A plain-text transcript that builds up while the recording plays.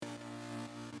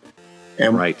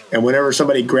And, right. And whenever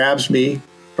somebody grabs me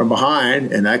from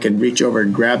behind and I can reach over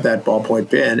and grab that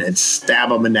ballpoint pen and stab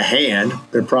them in the hand,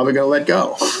 they're probably going to let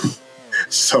go.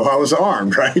 So I was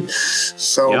armed, right?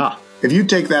 So if you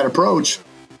take that approach,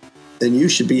 then you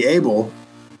should be able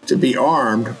to be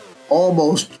armed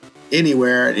almost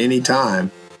anywhere at any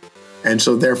time. And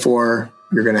so therefore,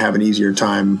 you're going to have an easier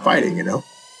time fighting,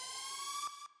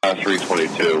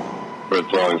 322 for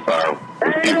throwing fire.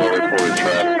 There's people reported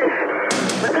trapped.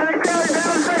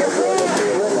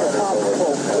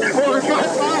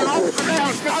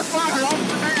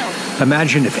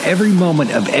 Imagine if every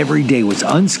moment of every day was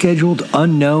unscheduled,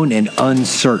 unknown, and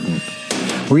uncertain,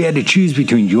 where you had to choose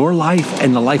between your life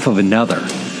and the life of another,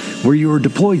 where you were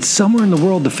deployed somewhere in the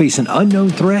world to face an unknown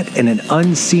threat and an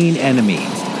unseen enemy.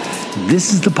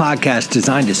 This is the podcast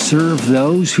designed to serve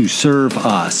those who serve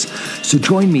us. So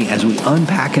join me as we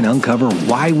unpack and uncover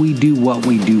why we do what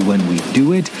we do when we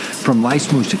do it from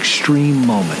life's most extreme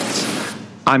moments.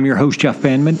 I'm your host, Jeff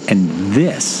Bandman, and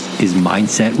this is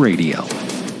Mindset Radio.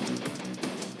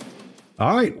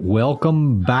 All right,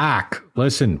 welcome back.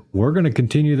 Listen, we're going to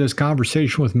continue this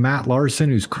conversation with Matt Larson,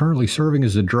 who's currently serving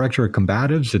as the Director of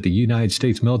Combatives at the United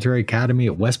States Military Academy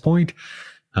at West Point.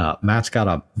 Matt's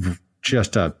got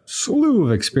just a slew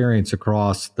of experience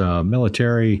across the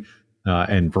military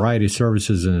and variety of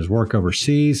services in his work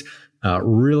overseas.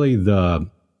 Really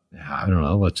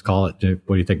let's call it,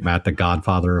 what do you think, Matt, the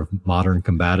godfather of modern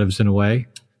combatives in a way?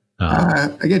 I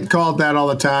get called that all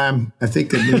the time. I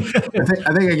think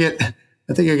I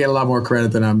get a lot more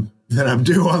credit than I'm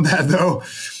due on that, though.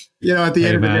 At the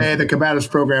end of the day, the combatives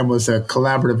program was a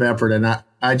collaborative effort, and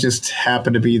I just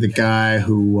happened to be the guy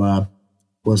who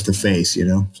was the face,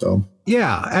 So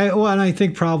and I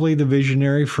think probably the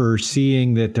visionary for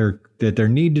seeing that there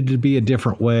needed to be a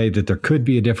different way, that there could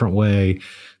be a different way,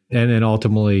 and then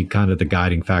ultimately kind of the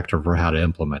guiding factor for how to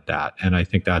implement that. And I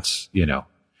think that's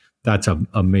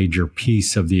a major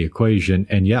piece of the equation.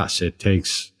 And yes, it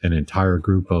takes an entire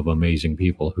group of amazing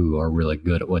people who are really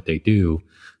good at what they do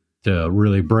to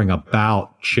really bring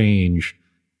about change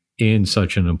in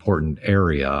such an important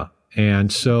area.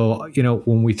 And so,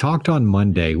 when we talked on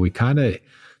Monday, we kind of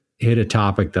hit a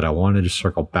topic that I wanted to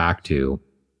circle back to,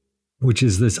 which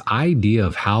is this idea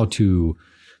of how to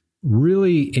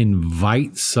really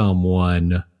invite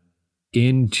someone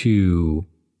into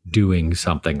doing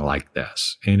something like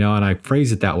this, and I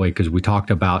phrase it that way because we talked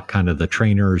about kind of the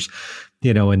trainers,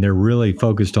 and they're really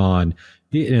focused on,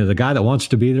 the guy that wants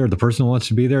to be there, the person who wants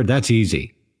to be there, that's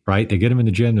easy, right? They get them in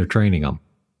the gym, they're training them.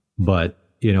 But,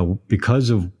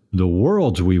 because of the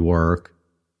worlds we work,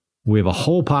 we have a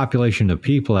whole population of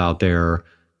people out there,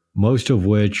 most of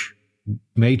which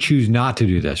may choose not to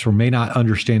do this, or may not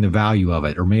understand the value of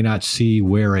it, or may not see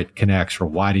where it connects or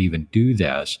why to even do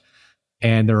this.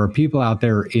 And there are people out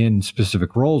there in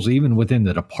specific roles, even within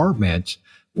the departments,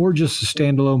 or just a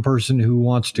standalone person who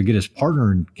wants to get his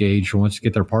partner engaged or wants to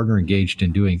get their partner engaged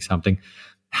in doing something.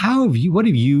 What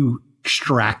have you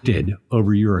extracted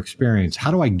over your experience?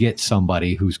 How do I get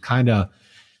somebody who's kind of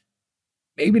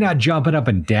maybe not jumping up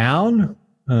and down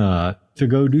to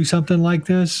go do something like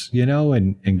this,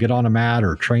 and get on a mat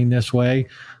or train this way?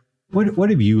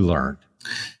 What have you learned?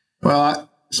 Well,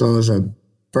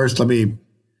 first, let me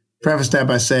preface that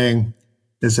by saying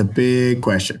it's a big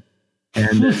question,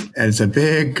 and it's a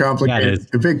big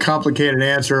complicated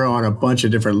answer on a bunch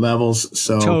of different levels.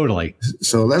 So totally.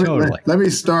 So let me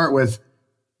start with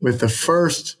the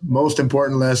first most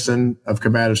important lesson of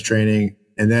combatives training,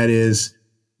 and that is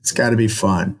it's got to be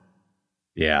fun.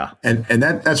 Yeah, and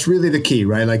that's really the key,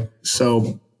 right? Like,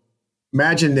 so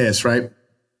imagine this, right?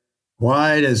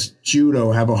 Why does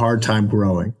judo have a hard time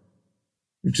growing?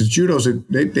 Because judo's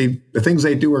the things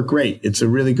they do are great. It's a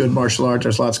really good martial art.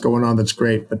 There's lots going on that's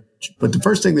great. But the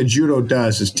first thing that judo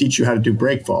does is teach you how to do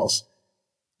break falls.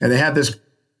 And they have this,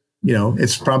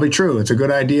 it's probably true. It's a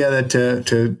good idea that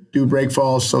to do break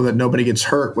falls so that nobody gets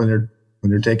hurt when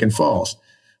they're taking falls.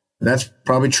 That's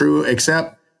probably true,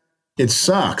 except it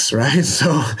sucks, right?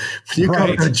 So when you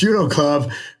come to a judo club,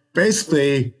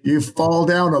 basically you fall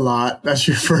down a lot. That's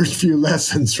your first few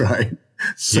lessons, right?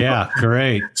 So, yeah,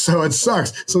 great. So it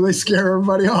sucks. So they scare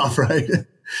everybody off, right?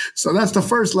 So that's the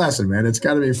first lesson, man. It's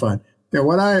got to be fun. Now,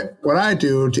 what I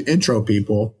do to intro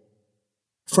people,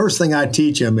 first thing I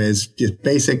teach them is just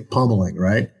basic pummeling,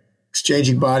 right?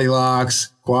 Exchanging body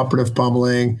locks, cooperative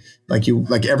pummeling, like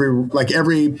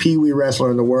every peewee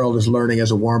wrestler in the world is learning as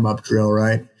a warm-up drill,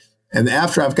 right? And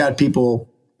after I've got people,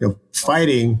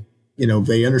 fighting,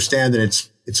 they understand that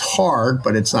it's hard,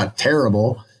 but it's not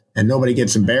terrible, and nobody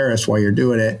gets embarrassed while you're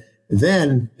doing it.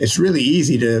 Then it's really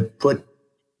easy to put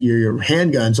your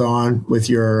handguns on with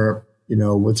your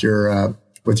with your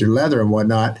leather and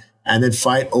whatnot, and then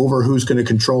fight over who's going to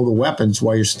control the weapons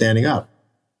while you're standing up.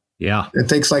 Yeah. It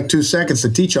takes like 2 seconds to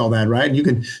teach all that, right? And you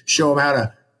can show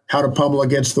them how to pummel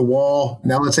against the wall.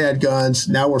 Now let's add guns.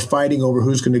 Now we're fighting over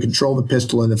who's going to control the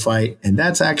pistol in the fight. And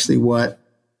that's actually what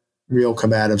real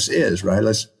combatives is, right?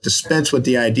 Let's dispense with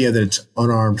the idea that it's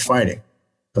unarmed fighting,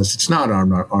 because it's not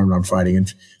armed fighting.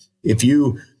 And if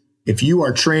you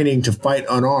are training to fight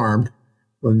unarmed,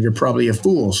 well, you're probably a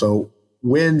fool. So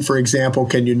when, for example,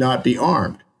 can you not be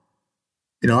armed?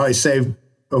 I always say,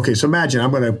 okay, so imagine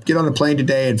I'm going to get on a plane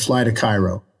today and fly to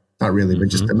Cairo. Not really, but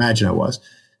just imagine I was.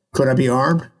 Could I be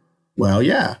armed? Well,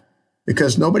 yeah,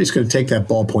 because nobody's going to take that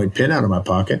ballpoint pen out of my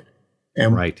pocket.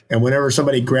 And, right. And whenever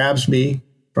somebody grabs me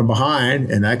from behind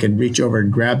and I can reach over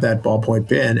and grab that ballpoint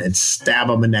pen and stab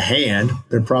them in the hand,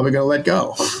 they're probably going to let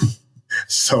go.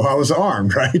 So I was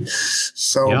armed, right?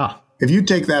 So if you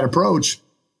take that approach,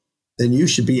 then you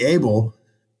should be able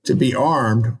to be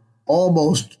armed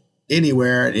almost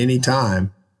anywhere at any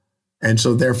time. And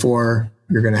so therefore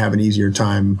you're going to have an easier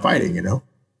time fighting,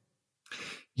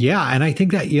 Yeah. And I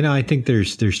think that, I think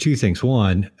there's two things.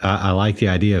 One, I like the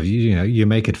idea of, you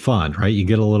make it fun, right? You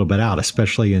get a little bit out,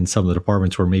 especially in some of the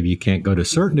departments where maybe you can't go to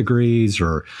certain degrees,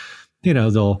 or,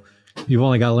 you've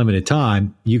only got limited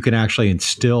time. You can actually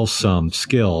instill some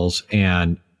skills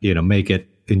and, make it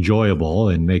enjoyable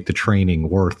and make the training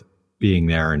worth being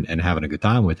there and having a good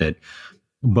time with it.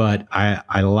 But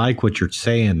I like what you're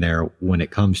saying there when it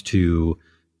comes to,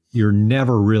 you're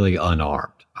never really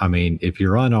unarmed. I mean, if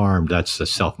you're unarmed, that's a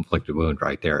self-inflicted wound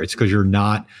right there. It's because you're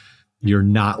not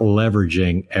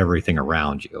leveraging everything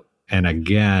around you. And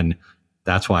again,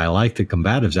 that's why I like the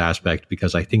combatives aspect,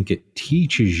 because I think it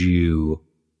teaches you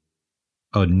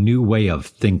a new way of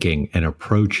thinking and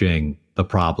approaching the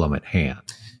problem at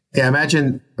hand. Yeah,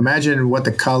 imagine what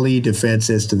the Kali defense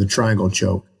is to the triangle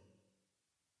choke.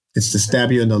 It's to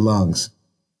stab you in the lungs.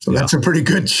 So that's a pretty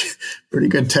good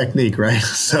technique, right?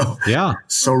 So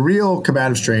real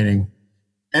combatives training,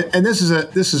 and this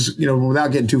is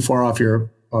without getting too far off your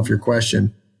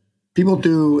question, people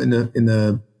do in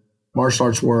the martial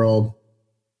arts world,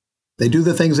 they do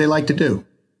the things they like to do.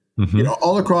 Mm-hmm.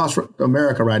 All across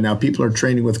America right now, people are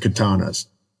training with katanas.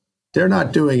 They're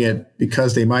not doing it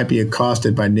because they might be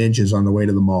accosted by ninjas on the way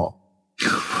to the mall.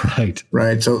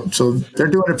 Right. So they're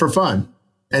doing it for fun.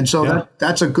 And so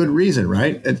that's a good reason,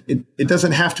 right? It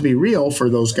doesn't have to be real for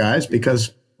those guys,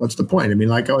 because what's the point? I mean,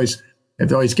 I have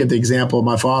to always give the example of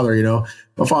my father.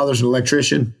 My father's an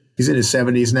electrician. He's in his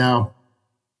 70s now.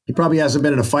 He probably hasn't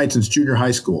been in a fight since junior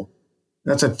high school.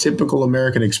 That's a typical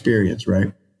American experience,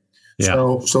 right?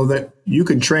 Yeah. So that you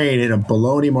can train in a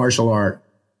baloney martial art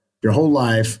your whole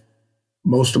life.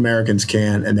 Most Americans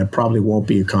can, and there probably won't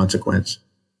be a consequence.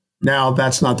 Now,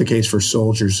 that's not the case for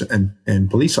soldiers and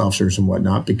police officers and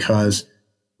whatnot, because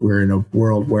we're in a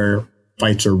world where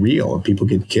fights are real and people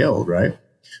get killed, right?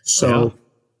 So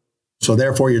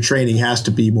therefore your training has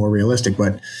to be more realistic.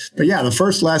 But yeah, the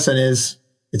first lesson is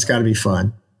it's got to be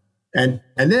fun. And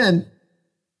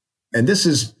this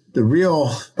is the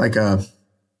real,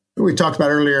 we talked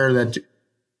about earlier, that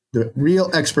the real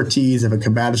expertise of a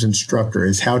combatives instructor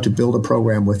is how to build a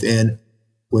program within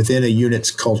a unit's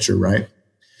culture, right?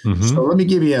 Mm-hmm. So let me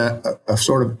give you a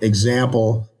sort of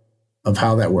example of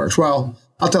how that works. Well,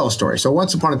 I'll tell a story. So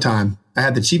once upon a time, I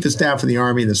had the chief of staff of the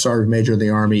Army and the sergeant major of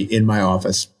the Army in my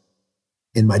office,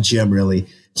 in my gym, really.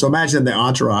 So imagine the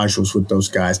entourage was with those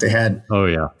guys. They had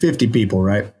 50 people,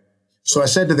 right? So I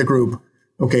said to the group,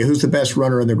 okay, who's the best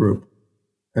runner in the group?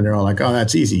 And they're all like, oh,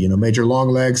 that's easy. Major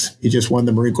Longlegs, he just won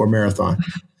the Marine Corps Marathon.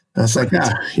 And I was like,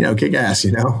 kick ass,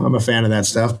 I'm a fan of that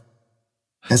stuff.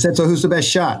 I said, so who's the best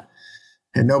shot?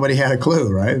 And nobody had a clue,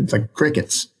 right? It's like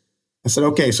crickets. I said,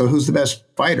 okay, so who's the best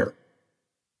fighter?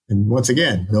 And once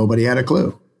again, nobody had a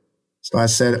clue. So I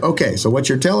said, okay, so what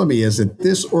you're telling me is that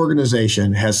this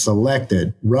organization has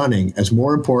selected running as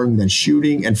more important than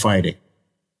shooting and fighting.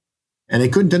 And they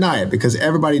couldn't deny it, because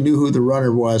everybody knew who the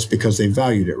runner was because they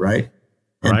valued it, right?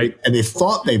 And they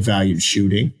thought they valued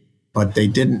shooting, but they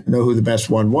didn't know who the best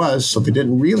one was, so they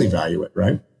didn't really value it,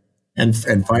 right? And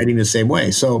fighting the same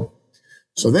way. So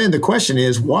then the question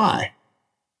is, why?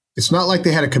 It's not like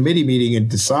they had a committee meeting and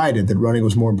decided that running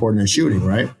was more important than shooting,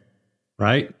 right?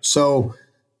 Right. So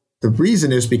the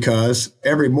reason is because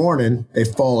every morning they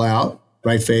fall out,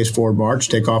 right face, forward march,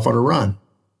 take off on a run.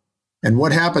 And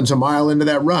what happens a mile into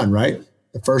that run, right?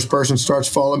 The first person starts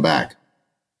falling back.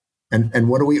 And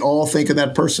what do we all think of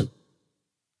that person?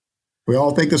 We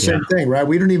all think the same thing, right?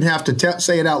 We don't even have to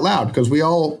say it out loud, because we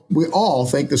all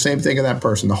think the same thing of that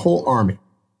person, the whole Army.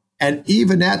 And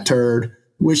even that turd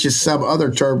wishes some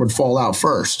other turd would fall out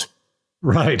first.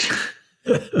 Right.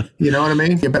 You know what I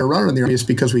mean? You better runner in the Army is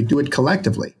because we do it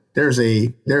collectively. There is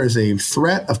a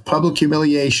threat of public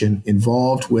humiliation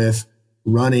involved with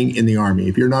running in the Army.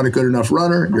 If you're not a good enough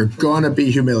runner, you're going to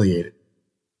be humiliated.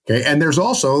 Okay. And there's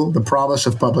also the promise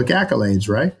of public accolades,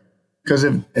 right? Because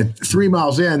if at 3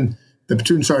 miles in, the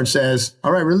platoon sergeant says,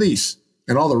 all right, release.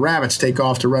 And all the rabbits take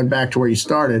off to run back to where you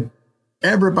started.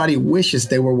 Everybody wishes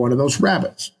they were one of those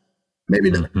rabbits. Maybe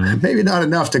not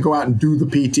enough to go out and do the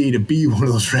PT to be one of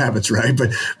those rabbits, right?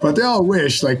 But they all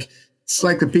wish, like, it's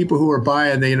like the people who are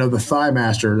buying the Thigh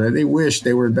Master, they wish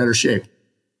they were in better shape.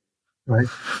 Right.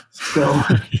 So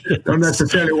don't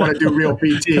necessarily want to do real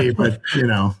PT, but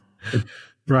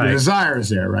right. The desire is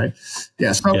there, right?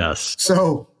 Yeah. So, yes.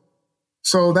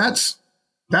 So that's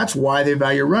why they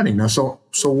value running. Now, so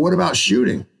what about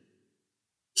shooting?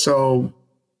 So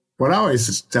what I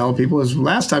always tell people is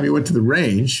last time you went to the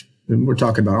range, and we're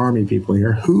talking about Army people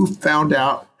here, who found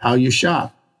out how you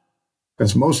shot?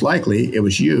 Because most likely it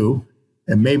was you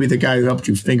and maybe the guy who helped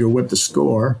you finger whip the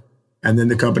score and then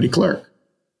the company clerk.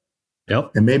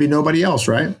 Yep. And maybe nobody else,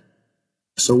 right?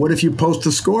 So what if you post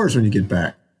the scores when you get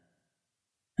back?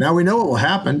 Now we know what will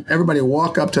happen. Everybody will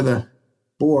walk up to the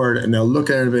board and they'll look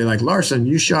at it and be like, Larson,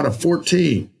 you shot a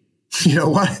 14.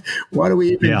 Why do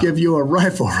we even give you a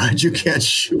rifle, right? You can't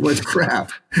shoot with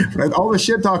crap. Right? All the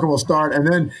shit talking will start. And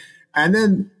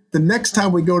then the next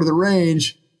time we go to the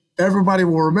range, everybody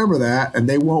will remember that and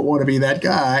they won't want to be that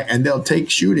guy and they'll take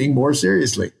shooting more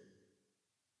seriously.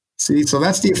 See, so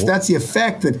that's the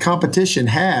effect that competition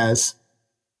has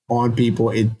on people.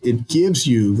 It gives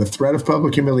you the threat of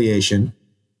public humiliation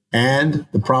and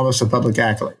the promise of public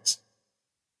accolades.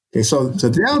 Okay, so the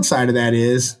downside of that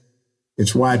is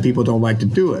it's why people don't like to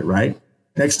do it, right?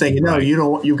 Next thing you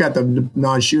know, you've got the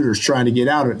non-shooters trying to get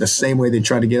out of it the same way they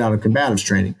try to get out of combatives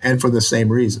training, and for the same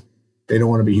reason. They don't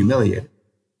want to be humiliated.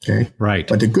 Okay, right.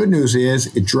 But the good news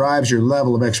is it drives your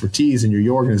level of expertise in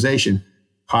your organization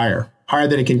higher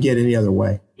than it can get any other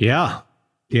way. Yeah.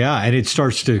 Yeah. And it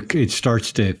starts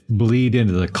to bleed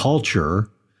into the culture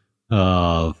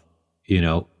of,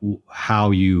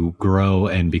 how you grow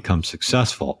and become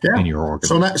successful in your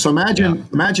organization. So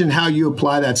imagine how you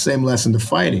apply that same lesson to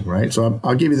fighting, right? So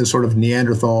I'll give you the sort of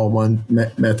Neanderthal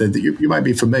method that you might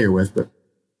be familiar with. But,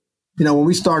 when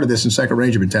we started this in 2nd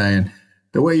Ranger Battalion,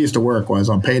 the way it used to work was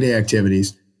on payday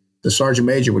activities, the sergeant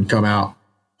major would come out,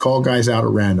 call guys out at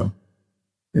random.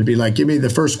 It'd be like, give me the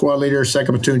 1st squad leader, 2nd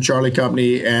platoon, Charlie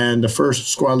Company, and the 1st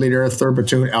squad leader, 3rd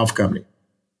platoon, Alpha Company.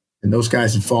 And those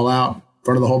guys would fall out in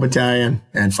front of the whole battalion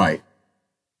and fight.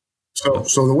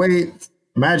 So the way,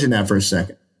 imagine that for a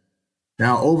second.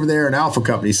 Now, over there in Alpha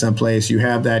Company someplace, you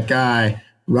have that guy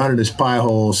running his pie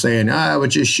hole saying, I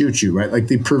would just shoot you, right? Like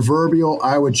the proverbial,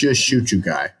 I would just shoot you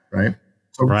guy, right?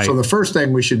 So the first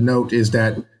thing we should note is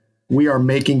that we are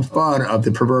making fun of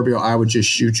the proverbial, I would just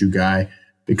shoot you guy,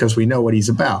 because we know what he's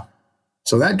about.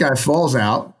 So that guy falls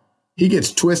out. He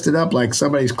gets twisted up like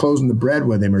somebody's closing the bread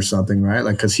with him or something, right?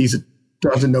 Like, because he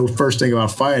doesn't know first thing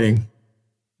about fighting.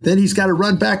 Then he's got to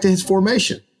run back to his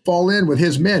formation, fall in with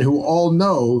his men who all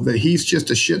know that he's just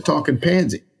a shit-talking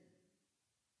pansy.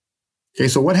 Okay,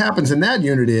 so what happens in that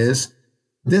unit is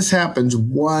this happens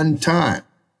one time.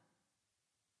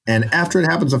 And after it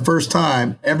happens the first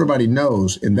time, everybody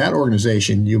knows in that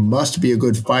organization, you must be a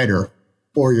good fighter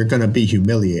or you're going to be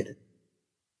humiliated.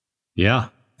 Yeah.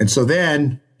 And so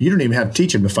then you don't even have to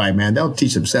teach them to fight, man. They'll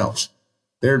teach themselves.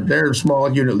 They're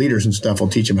small unit leaders and stuff will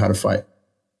teach them how to fight.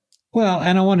 Well,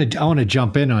 and I want to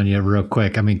jump in on you real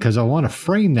quick. I mean, because I want to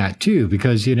frame that too,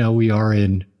 because, we are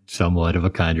in somewhat of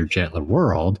a kinder, gentler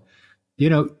world.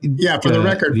 Yeah, for the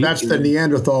record, that's the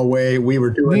Neanderthal way we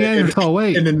were doing it in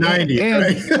the 90s,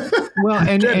 right? Well,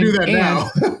 and can't do that now.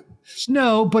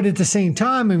 No, but at the same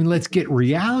time, I mean, let's get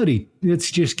reality.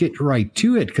 Let's just get right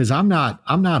to it, because I'm not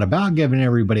about giving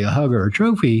everybody a hug or a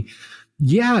trophy.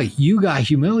 Yeah, you got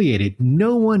humiliated.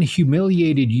 No one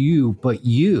humiliated you but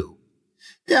you.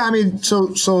 Yeah, I mean,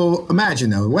 so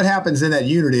imagine though, what happens in that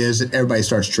unit is that everybody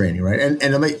starts training, right?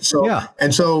 And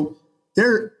so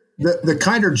there. The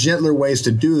kinder, gentler ways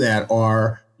to do that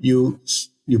are you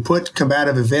put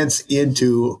combative events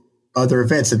into other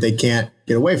events that they can't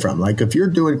get away from. Like if you're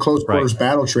doing close quarters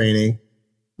battle training,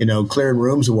 clearing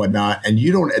rooms and whatnot, and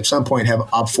you don't at some point have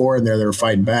Op 4 in there that are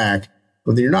fighting back,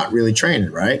 well, then you're not really training,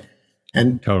 right?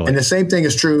 And totally. And the same thing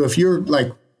is true if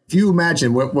you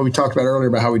imagine what we talked about earlier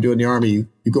about how we do in the Army.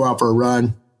 You go out for a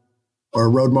run or a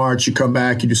road march, you come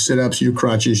back, you do sit-ups, you do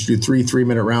crunches, you do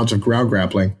 3-minute rounds of ground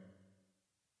grappling.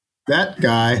 That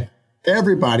guy,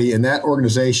 everybody in that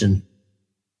organization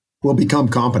will become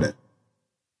competent.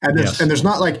 And there's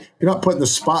not like, you're not putting the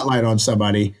spotlight on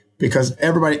somebody because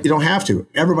everybody, you don't have to.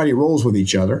 Everybody rolls with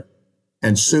each other,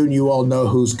 and soon you all know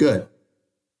who's good.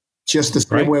 Just the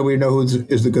same way we know who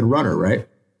is the good runner, right?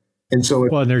 And so,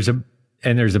 well, there's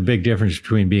a big difference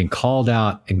between being called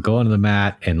out and going to the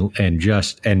mat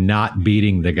and not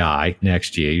beating the guy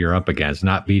next to you you're up against,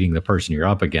 not beating the person you're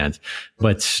up against,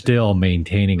 but still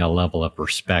maintaining a level of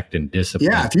respect and discipline.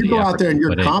 Yeah, if you go out there and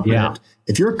you're competent,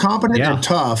 if you're competent and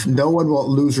tough, no one will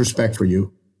lose respect for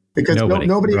you, because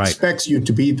nobody expects you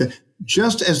to be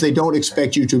just as they don't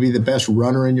expect you to be the best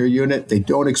runner in your unit, they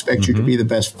don't expect you to be the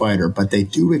best fighter, but they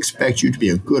do expect you to be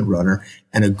a good runner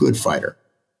and a good fighter.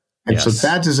 And so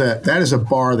that is a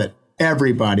bar that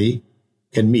everybody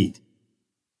can meet.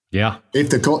 Yeah.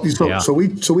 So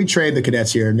we train the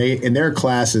cadets here, and in their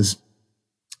classes,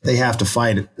 they have to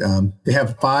fight. They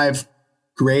have 5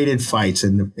 graded fights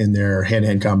in their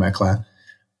hand-to-hand combat class,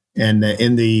 and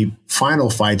in the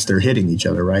final fights, they're hitting each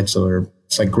other, right? So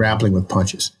it's like grappling with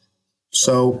punches.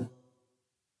 So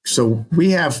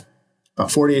we have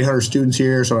about 4,800 students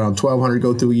here, so around 1,200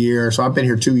 go through a year. So I've been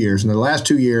here 2 years, and the last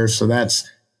 2 years, so that's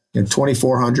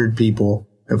 2,400 people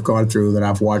have gone through that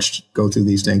I've watched go through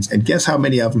these things. And guess how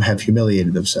many of them have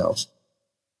humiliated themselves?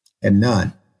 And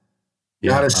none.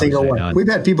 Not a single one. None. We've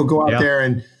had people go out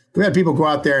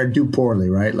there and do poorly,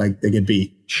 right? Like they get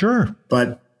beat. Sure.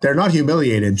 But they're not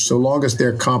humiliated so long as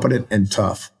they're competent and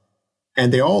tough.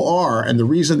 And they all are. And the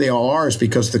reason they all are is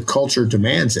because the culture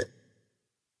demands it.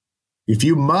 If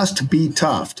you must be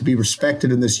tough to be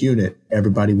respected in this unit,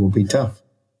 everybody will be tough.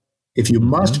 If you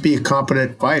must be a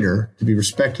competent fighter to be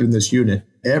respected in this unit,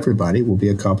 everybody will be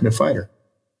a competent fighter.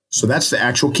 So that's the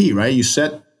actual key, right? You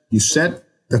set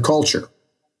the culture,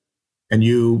 and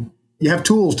you have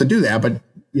tools to do that. But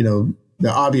the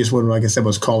obvious one, like I said,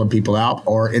 was calling people out,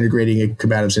 or integrating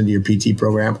combatives into your PT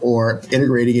program, or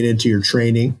integrating it into your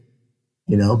training.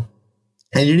 And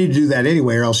you need to do that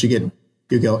anyway, or else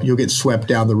you'll get swept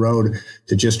down the road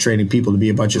to just training people to be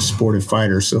a bunch of sportive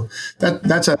fighters. So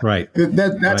that's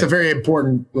a very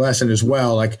important lesson as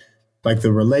well. Like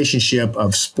the relationship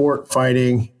of sport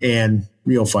fighting and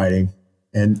real fighting.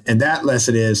 And that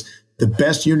lesson is the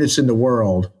best units in the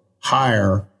world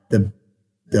hire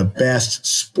the best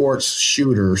sports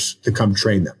shooters to come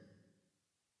train them.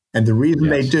 And the reason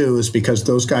they do is because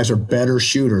those guys are better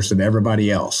shooters than everybody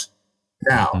else.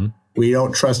 Now, we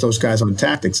don't trust those guys on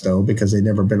tactics, though, because they've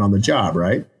never been on the job,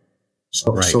 right?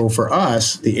 So for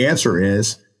us, the answer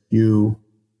is you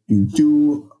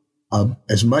do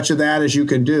as much of that as you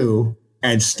can do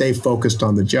and stay focused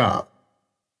on the job.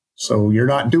 So you're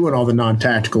not doing all the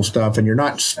non-tactical stuff, and you're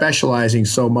not specializing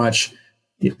so much.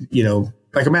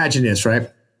 Like imagine this,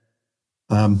 right?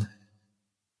 MMA,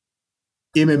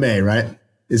 right?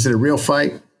 Is it a real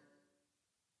fight?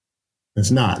 It's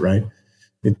not, right?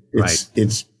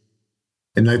 It's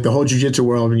in like the whole jiu-jitsu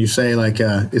world, when you say like,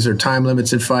 is there time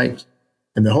limits in fights?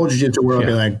 And the whole jiu-jitsu world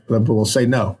be like, will say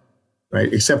no,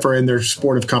 right? Except for in their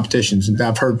sportive competitions. And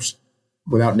I've heard,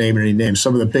 without naming any names,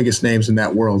 some of the biggest names in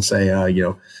that world say,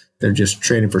 they're just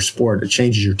training for sport. It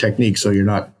changes your technique, so you're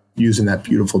not using that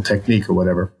beautiful technique or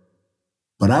whatever.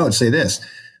 But I would say this,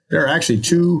 there are actually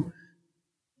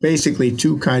basically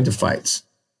two kinds of fights.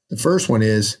 The first one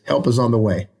is help is on the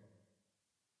way.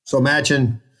 So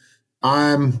imagine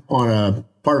I'm on a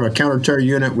part of a counter-terror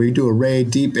unit. We do a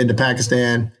raid deep into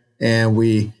Pakistan,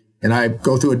 and I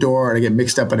go through a door and I get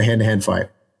mixed up in a hand-to-hand fight.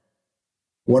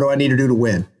 What do I need to do to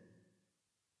win?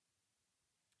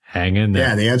 Hang in there.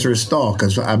 Yeah, the answer is stall,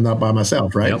 because I'm not by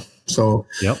myself, right? Yep.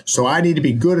 So I need to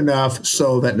be good enough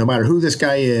so that no matter who this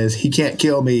guy is, he can't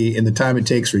kill me in the time it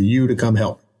takes for you to come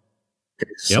help.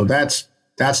 Okay, so that's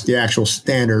the actual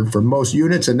standard for most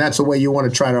units, and that's the way you want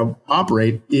to try to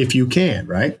operate if you can,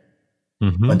 right?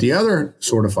 Mm-hmm. But the other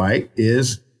sort of fight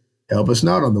is help is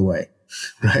not on the way,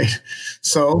 right?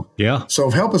 So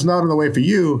if help is not on the way for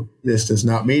you, this does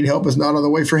not mean help is not on the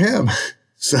way for him.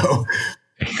 So,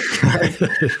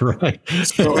 right.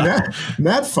 So in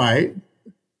that fight,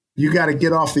 you got to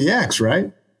get off the X, right?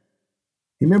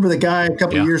 You remember the guy a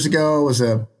couple of years ago was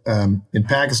in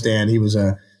Pakistan. He was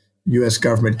a U.S.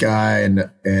 government guy,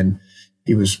 and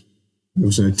it was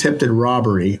an attempted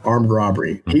robbery, armed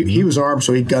robbery. Mm-hmm. He was armed,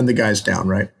 so he gunned the guys down,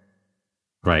 right?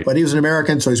 Right. But he was an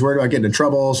American, so he's worried about getting in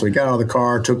trouble. So he got out of the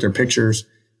car, took their pictures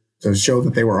to show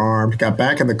that they were armed, got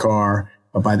back in the car,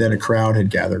 but by then a crowd had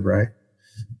gathered, right?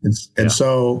 And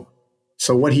so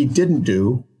what he didn't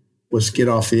do was get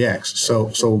off the X.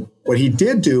 So what he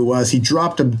did do was he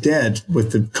dropped him dead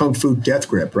with the Kung Fu death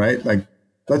grip, right? Like,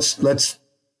 let's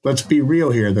be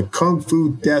real here. The Kung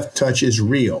Fu death touch is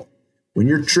real. When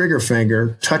your trigger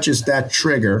finger touches that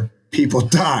trigger, people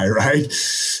die, right?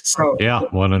 So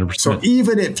 100%. So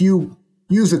even if you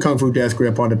use the Kung Fu death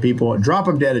grip onto people and drop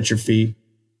them dead at your feet,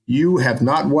 you have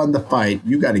not won the fight.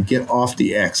 You got to get off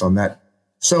the X on that.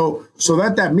 So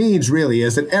that means really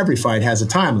is that every fight has a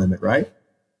time limit, right?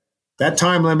 That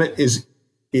time limit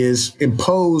is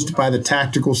imposed by the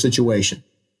tactical situation.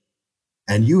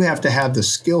 And you have to have the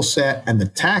skill set and the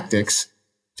tactics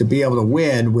to be able to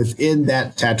win within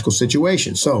that tactical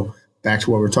situation. So back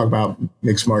to what we're talking about,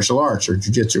 mixed martial arts or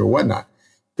jiu-jitsu or whatnot.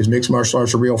 Is mixed martial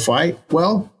arts a real fight?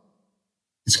 Well,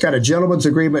 it's got a gentleman's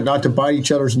agreement not to bite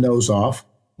each other's nose off.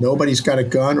 Nobody's got a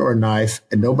gun or a knife,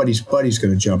 and nobody's buddy's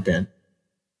going to jump in,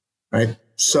 right?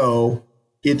 So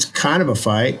it's kind of a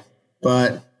fight,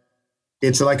 but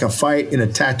it's like a fight in a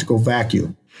tactical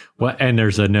vacuum. Well, and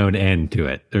there's a known end to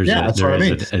it. There's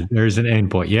an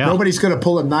end point. Yeah. Nobody's going to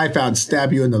pull a knife out and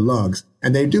stab you in the lungs,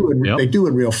 and they do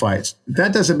in real fights.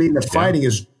 That doesn't mean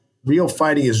the real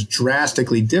fighting is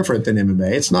drastically different than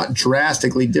MMA. It's not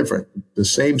drastically different. The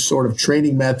same sort of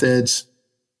training methods,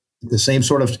 the same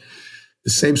sort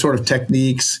of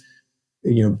techniques,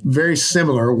 very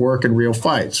similar work in real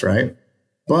fights, right?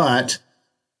 But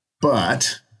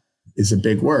is a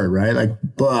big word, right? Like,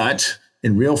 but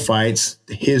in real fights,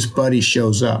 his buddy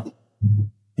shows up.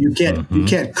 You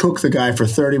can't cook the guy for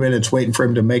 30 minutes waiting for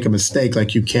him to make a mistake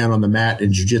like you can on the mat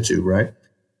in jiu-jitsu, right?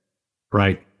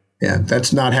 Right. Yeah,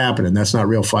 that's not happening. That's not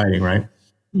real fighting, right?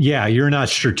 Yeah, you're not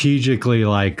strategically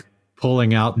like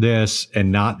pulling out this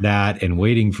and not that and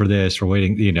waiting for this or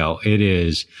waiting,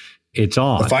 it's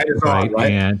on. The fight is on,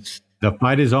 right? And the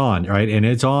fight is on, right? And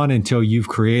it's on until you've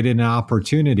created an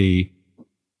opportunity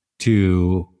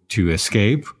to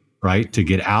escape, right? To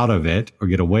get out of it or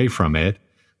get away from it,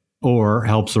 or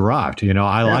help survive.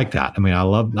 I like that. I mean, I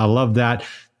love that.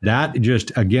 That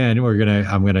just, again,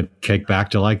 I'm going to kick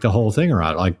back to like the whole thing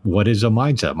around like, what is a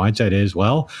mindset? Mindset is,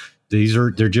 well,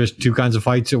 they're just two kinds of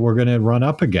fights that we're going to run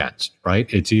up against,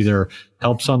 right? It's either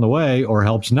helps on the way or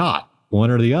helps not,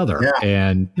 one or the other. Yeah.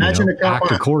 And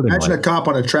act accordingly. Imagine a cop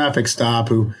on a traffic stop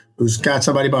who's got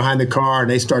somebody behind the car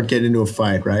and they start getting into a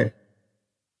fight, right?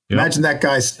 Yep. Imagine that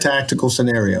guy's tactical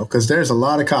scenario, because there's a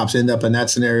lot of cops end up in that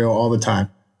scenario all the time.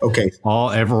 Okay.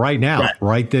 Right now,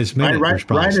 right this minute.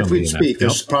 Right if we speak,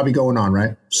 there's probably going on,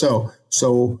 right? So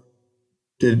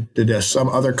did some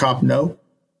other cop know?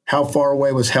 How far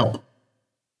away was help?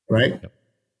 Right? Yep.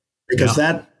 Because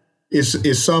that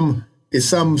is some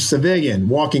civilian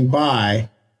walking by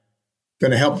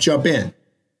going to help jump in.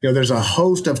 There's a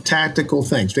host of tactical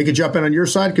things. They could jump in on your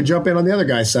side, could jump in on the other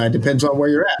guy's side, depends on where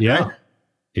you're at. Yeah, right?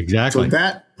 Exactly. So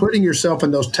that putting yourself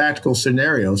in those tactical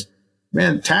scenarios,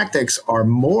 man, tactics are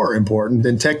more important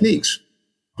than techniques.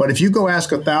 But if you go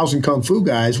ask 1,000 Kung Fu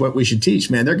guys what we should teach,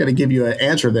 man, they're going to give you an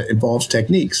answer that involves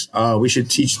techniques. We should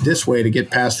teach this way to get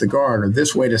past the guard, or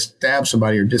this way to stab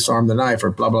somebody or disarm the knife,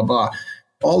 or blah, blah, blah.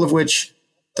 All of which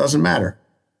doesn't matter.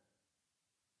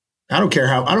 I don't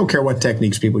care what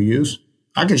techniques people use.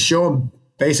 I can show them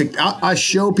basic. I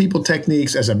show people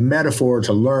techniques as a metaphor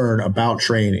to learn about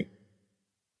training.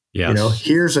 Yes.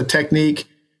 Here's a technique.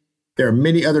 There are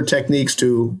many other techniques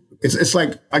too. It's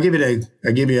like I'll give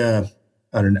you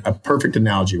a perfect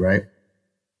analogy, right?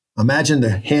 Imagine the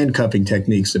handcuffing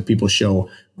techniques that people show,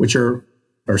 which are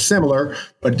similar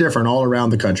but different all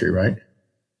around the country, right?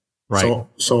 Right.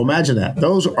 So imagine that.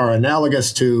 Those are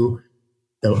analogous to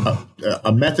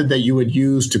a method that you would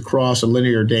use to cross a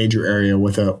linear danger area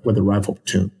with a rifle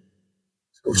platoon.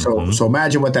 So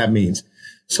imagine what that means.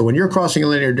 So when you're crossing a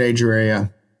linear danger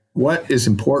area, what is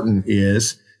important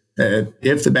is that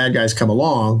if the bad guys come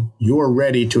along, you're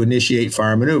ready to initiate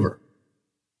fire maneuver,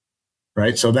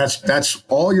 right? So that's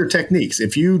all your techniques.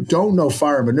 If you don't know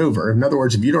fire maneuver, in other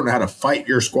words, if you don't know how to fight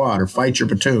your squad or fight your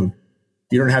platoon,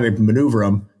 you don't know how to maneuver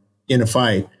them in a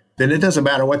fight, then it doesn't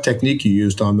matter what technique you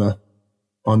used on the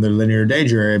linear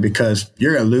danger area, because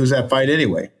you're going to lose that fight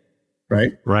anyway,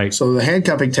 right? Right. So the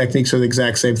handcuffing techniques are the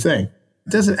exact same thing. It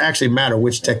doesn't actually matter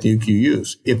which technique you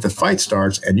use. If the fight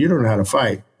starts and you don't know how to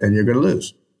fight, then you're going to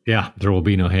lose. Yeah, there will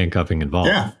be no handcuffing involved.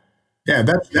 Yeah.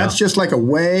 That's just like a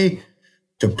way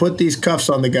to put these cuffs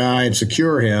on the guy and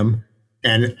secure him.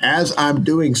 And as I'm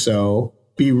doing so,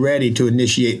 be ready to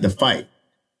initiate the fight.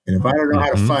 And if I don't know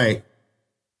how to fight,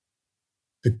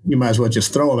 you might as well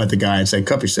just throw them at the guy and say,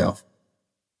 cuff yourself.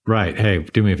 Right. Hey,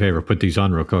 do me a favor, put these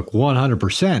on real quick.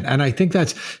 100%. And I think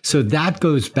that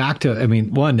goes back to,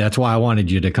 one, that's why I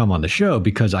wanted you to come on the show,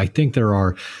 because I think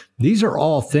these are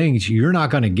all things you're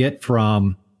not going to get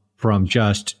from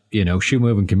just, shoot,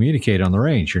 move, and communicate on the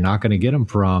range. You're not going to get them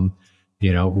from,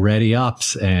 ready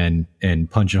ups and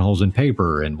punching holes in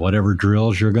paper and whatever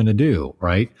drills you're going to do.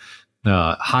 Right.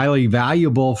 Highly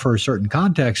valuable for a certain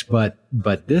context, but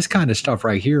this kind of stuff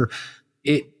right here,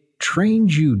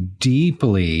 trains you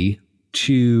deeply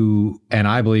to, and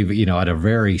I believe, at a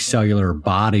very cellular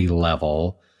body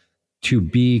level, to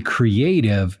be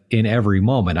creative in every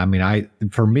moment. I mean,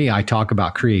 for me, I talk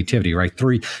about creativity, right?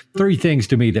 Three things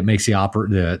to me that makes the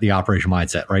operation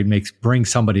mindset, right? Brings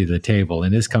somebody to the table.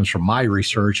 And this comes from my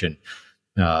research and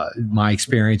my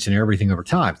experience and everything over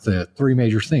time. The three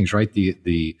major things, right?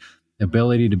 The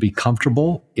ability to be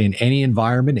comfortable in any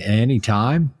environment at any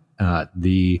time,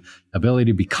 the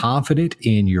ability to be confident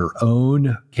in your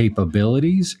own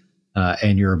capabilities,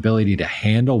 and your ability to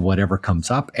handle whatever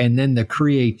comes up, and then the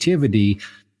creativity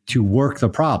to work the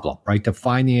problem, right? To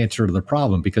find the answer to the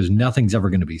problem, because nothing's ever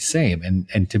going to be the same.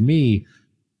 And to me,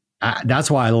 that's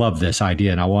why I love this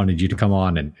idea. And I wanted you to come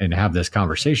on and have this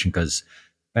conversation, because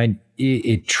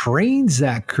it trains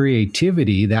that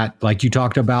creativity that, like you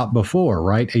talked about before,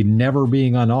 right? A never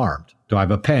being unarmed. Do I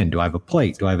have a pen? Do I have a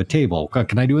plate? Do I have a table? What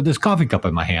can I do with this coffee cup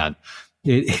in my hand?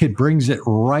 It brings it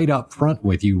right up front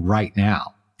with you right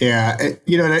now. Yeah,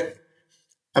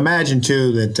 imagine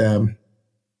too that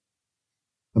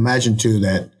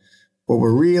what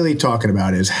we're really talking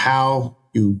about is how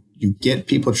you get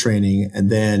people training,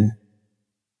 and then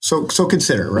so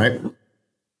consider, right?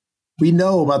 We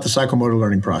know about the psychomotor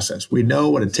learning process. We know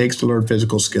what it takes to learn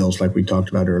physical skills, like we talked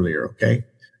about earlier. Okay,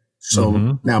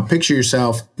 so now picture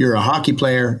yourself: you're a hockey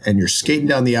player and you're skating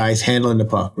down the ice, handling the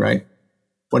puck, right?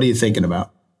 What are you thinking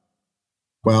about?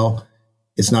 Well,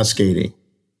 it's not skating.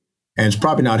 And it's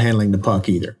probably not handling the puck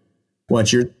either.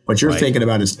 What you're right. Thinking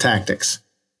about is tactics.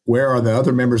 Where are the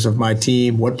other members of my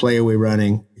team? What play are we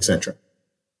running, etc.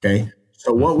 Okay.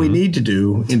 So what we need to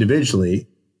do individually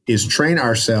is train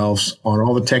ourselves on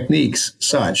all the techniques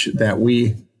such that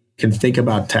we can think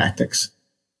about tactics.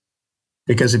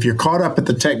 Because if you're caught up at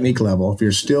the technique level, if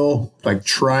you're still like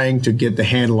trying to get the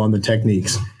handle on the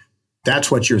techniques,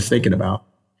 that's what you're thinking about.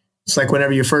 It's like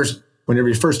whenever you first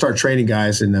start training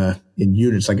guys in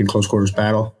units, like in close quarters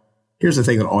battle, here's the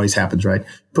thing that always happens, right?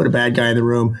 Put a bad guy in the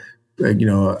room,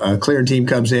 a clearing team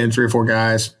comes in, 3 or 4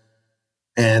 guys,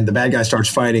 and the bad guy starts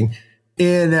fighting.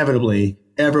 Inevitably,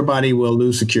 everybody will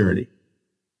lose security,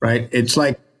 right? It's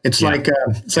like if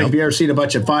you ever seen a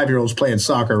bunch of 5-year-olds playing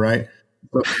soccer, right?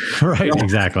 Right,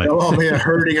 exactly. They'll all be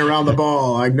hurting around the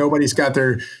ball, like nobody's got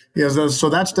their, so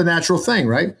that's the natural thing,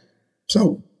 right?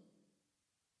 So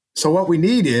what we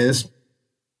need is,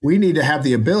 we need to have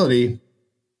the ability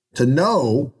to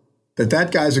know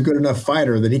that guy's a good enough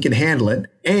fighter that he can handle it,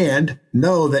 and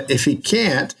know that if he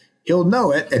can't, he'll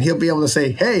know it and he'll be able to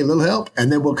say, hey, little help,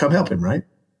 and then we'll come help him, right?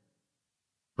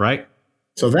 Right.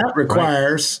 So that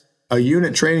requires a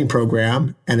unit training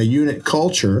program and a unit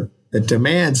culture that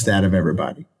demands that of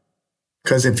everybody.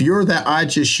 Because if you're that I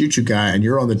just shoot you guy and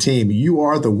you're on the team, you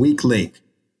are the weak link.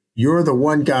 You're the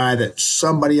one guy that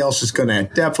somebody else is going to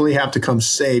definitely have to come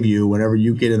save you whenever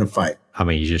you get in a fight. I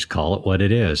mean, you just call it what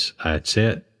it is. That's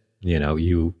it.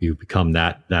 You become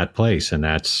that place. And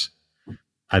I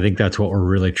think that's what we're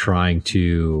really trying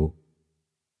to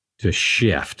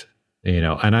shift, and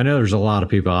I know there's a lot of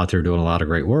people out there doing a lot of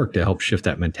great work to help shift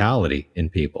that mentality in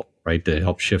people, right? To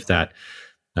help shift that,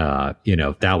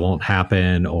 that won't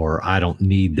happen, or I don't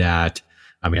need that.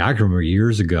 I mean, I can remember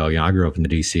years ago, I grew up in the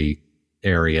DC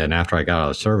area, and after I got out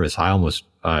of service, I almost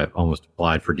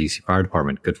applied for DC Fire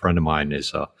Department. A good friend of mine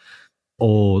is a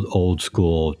old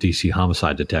school DC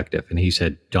homicide detective, and he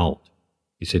said, don't.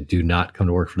 He said, do not come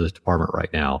to work for this department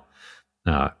right now,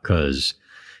 because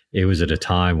it was at a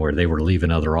time where they were leaving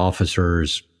other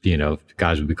officers.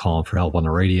 Guys would be calling for help on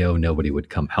the radio. Nobody would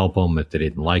come help them if they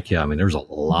didn't like you. I mean, there's a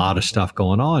lot of stuff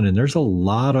going on, and there's a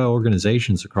lot of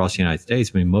organizations across the United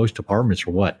States. I mean, most departments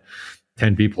are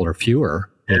 10 people or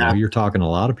fewer. You're talking a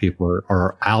lot of people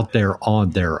are out there on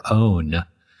their own.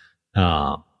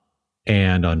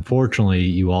 And unfortunately,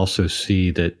 you also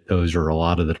see that those are a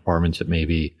lot of the departments that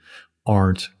maybe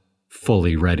aren't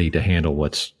fully ready to handle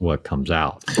what comes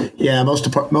out. Yeah, most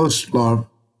departments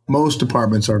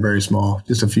are very small,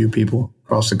 just a few people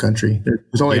across the country.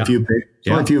 There's only a few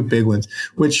big ones,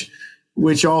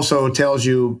 which also tells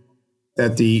you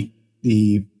that the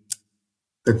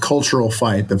cultural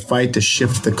fight, the fight to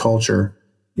shift the culture,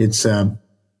 it's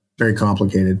very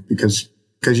complicated because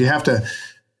you have to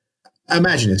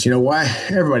imagine this. Why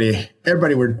everybody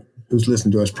who's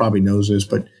listening to us probably knows this,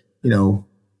 but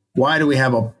why do we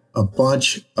have a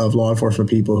bunch of law enforcement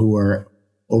people who are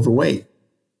overweight?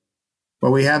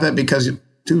 Well, we have that because of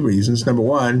 2 reasons. Number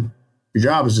one, your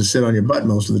job is to sit on your butt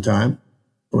most of the time.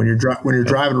 When you're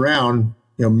driving around,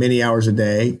 many hours a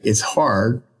day, it's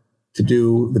hard to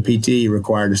do the PT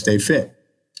required to stay fit.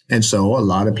 And so a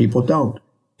lot of people don't.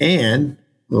 And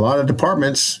a lot of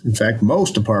departments, in fact,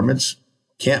 most departments,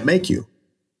 can't make you.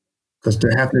 because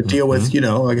they're having to deal with,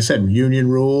 like I said, union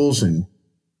rules and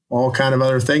all kind of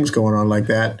other things going on like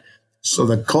that. So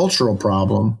the cultural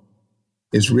problem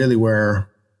is really where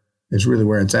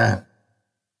it's at.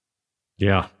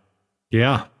 Yeah.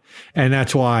 Yeah. And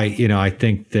that's why, I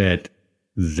think that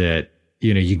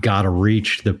you got to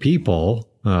reach the people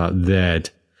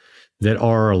that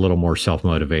are a little more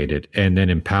self-motivated, and then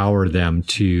empower them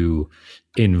to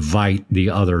invite the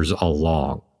others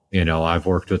along. I've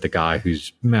worked with a guy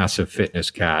who's massive fitness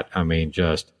cat. I mean,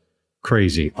 just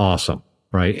crazy, awesome,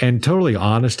 right? And totally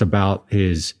honest about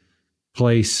his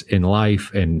place in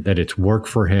life, and that it's work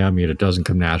for him. It doesn't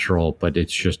come natural, but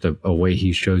it's just a way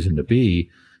he's chosen to be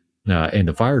in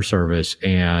the fire service.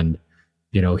 And,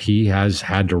 he has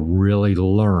had to really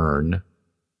learn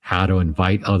how to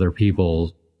invite other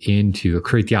people into,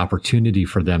 create the opportunity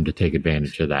for them to take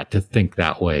advantage of that, to think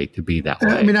that way, to be that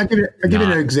way. I mean, I'll give you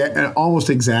an almost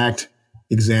exact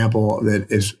example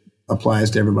that applies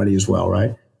to everybody as well,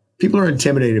 right? People are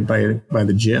intimidated by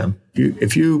the gym.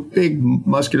 If you big,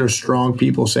 muscular, strong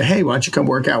people say, "Hey, why don't you come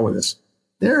work out with us?"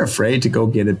 They're afraid to go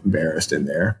get embarrassed in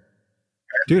there.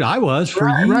 Dude, I was for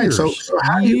years. Right. So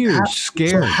how do you scared?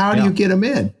 So how do you get them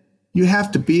in? You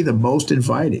have to be the most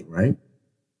inviting, right?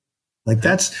 Like,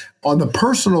 that's on the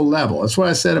personal level. That's what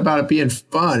I said about it being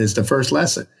fun is the first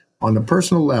lesson. On the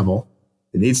personal level,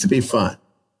 it needs to be fun,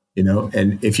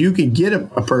 and if you can get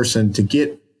a person to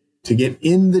get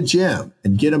in the gym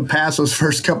and get them past those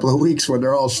first couple of weeks when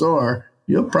they're all sore,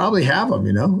 you'll probably have them,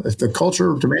 if the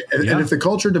culture and if the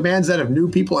culture demands that of new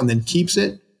people and then keeps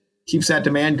that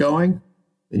demand going,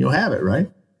 then you'll have it,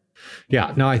 right?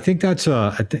 Yeah, no, I think that's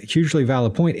a hugely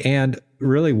valid point. And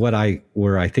really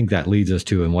where I think that leads us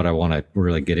to, and what I want to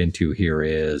really get into here,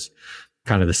 is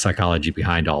kind of the psychology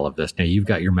behind all of this. Now, you've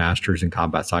got your master's in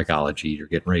combat psychology. You're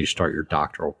getting ready to start your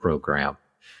doctoral program.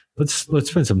 Let's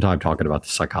spend some time talking about the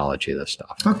psychology of this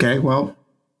stuff. Okay, well,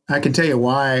 I can tell you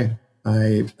why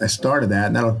I started that,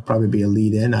 and that'll probably be a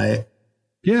lead in. A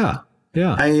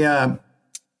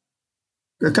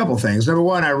couple things. Number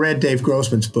one, I read Dave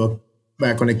Grossman's book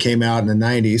back when it came out in the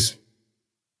 90s,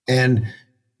 and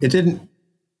it didn't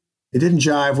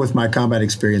jive with my combat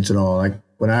experience at all. Like,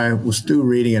 when I was through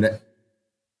reading it,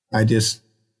 I just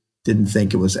didn't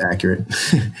think it was accurate.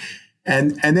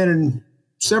 and then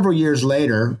several years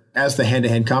later, as the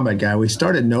hand-to-hand combat guy, we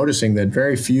started noticing that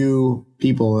very few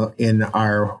people in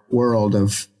our world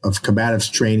of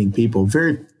combatives training people,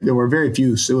 there were very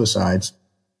few suicides.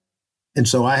 And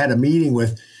so I had a meeting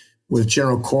with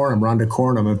General Cornum, Rhonda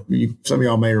Cornum. Some of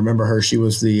y'all may remember her. She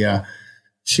was the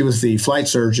flight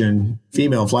surgeon,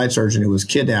 female flight surgeon, who was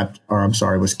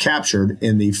was captured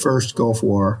in the first Gulf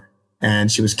War,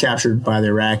 and she was captured by the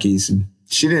Iraqis. And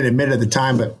she didn't admit it at the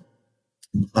time, but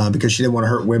because she didn't want to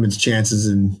hurt women's chances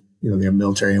in the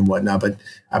military and whatnot. But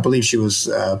I believe she was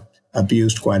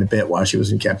abused quite a bit while she was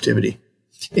in captivity.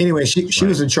 Anyway, she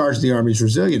was in charge of the Army's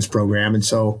resilience program, and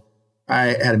so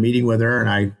I had a meeting with her,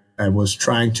 and I was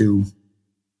trying to,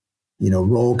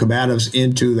 roll combatives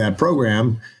into that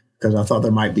program because I thought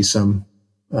there might be some,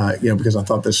 because I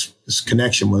thought this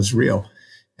connection was real.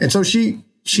 And so she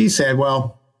said,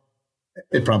 well,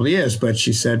 it probably is, but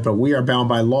she said, but we are bound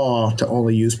by law to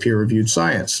only use peer-reviewed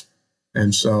science.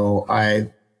 And so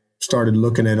I started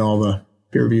looking at all the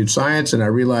peer-reviewed science, and I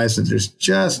realized that there's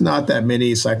just not that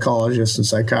many psychologists and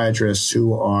psychiatrists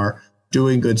who are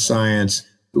doing good science,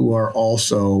 who are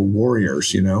also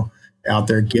warriors, out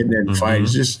there getting in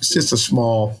fights. It's just a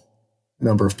small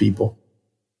number of people.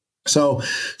 So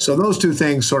those two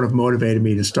things sort of motivated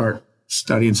me to start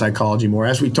studying psychology more.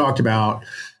 As we talked about,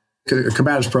 a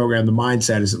combatives program, the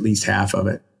mindset is at least half of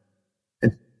it.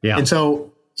 And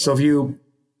so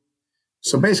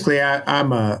basically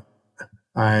I'm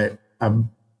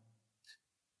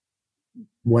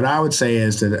what I would say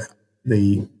is that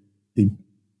the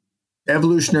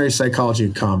evolutionary psychology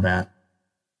of combat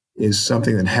is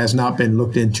something that has not been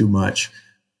looked into much,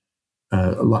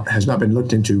 has not been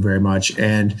looked into very much.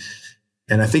 And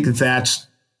I think that's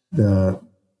the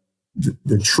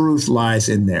truth lies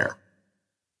in there.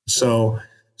 So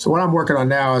what I'm working on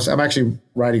now is I'm actually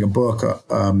writing a book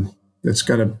that's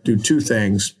going to do two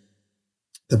things.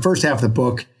 The first half of the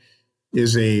book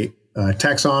is a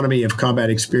taxonomy of combat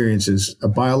experiences, a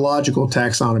biological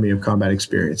taxonomy of combat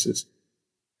experiences.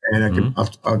 And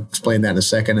I'll explain that in a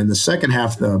second. And the second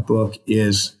half of the book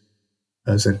is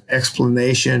an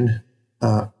explanation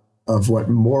of what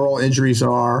moral injuries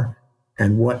are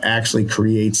and what actually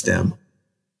creates them.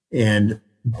 And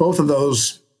both of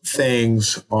those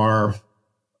things are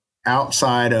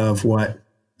outside of what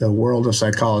the world of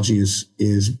psychology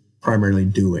is primarily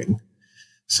doing.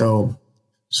 So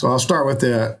I'll start with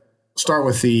the start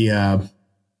with the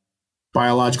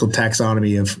biological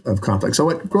taxonomy of conflict. So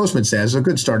what Grossman says is a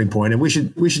good starting point, and we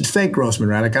should thank Grossman,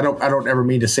 right? Like I don't ever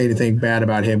mean to say anything bad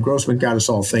about him. Grossman got us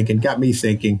all thinking, got me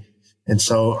thinking, and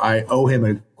so I owe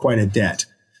him quite a debt.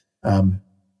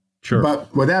 Sure.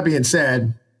 But with that being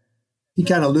said, he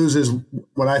kind of loses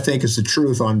what I think is the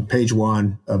truth on page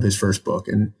 1 of his first book,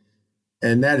 and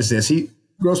that is this.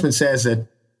 Grossman says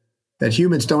that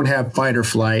humans don't have fight or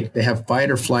flight; they have fight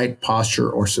or flight,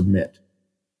 posture, or submit.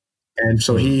 And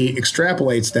so he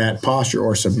extrapolates that posture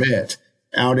or submit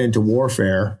out into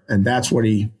warfare. And that's what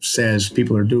he says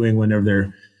people are doing whenever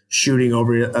they're shooting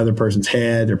over the other person's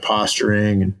head, they're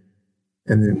posturing.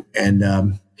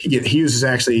 And he uses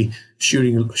actually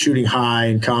shooting high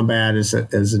in combat as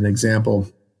an example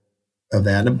of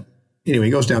that. And anyway,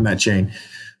 he goes down that chain.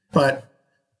 But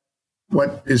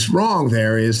what is wrong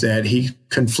there is that he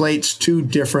conflates two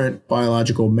different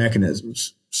biological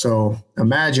mechanisms. So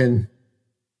imagine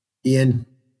in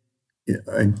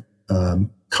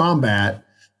combat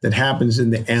that happens in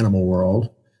the animal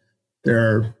world,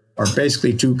 there are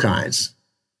basically two kinds.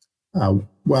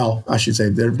 Well, I should say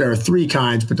there are three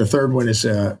kinds, but the third one is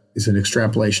an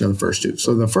extrapolation of the first two.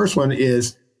 So the first one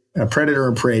is predator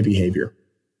and prey behavior.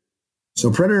 So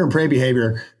predator and prey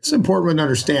behavior, it's an important one to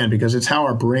understand because it's how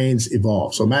our brains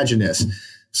evolve. So imagine this.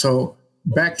 So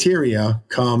bacteria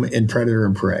come in predator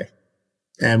and prey.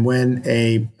 And when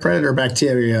a predator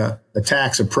bacteria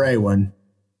attacks a prey one,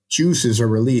 juices are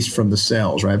released from the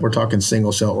cells, right? We're talking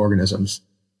single cell organisms.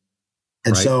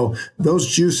 And right. So those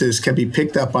juices can be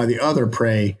picked up by the other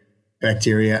prey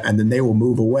bacteria, and then they will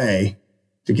move away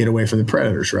to get away from the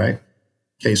predators, right?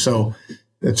 Okay, so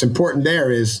what's important there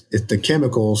is the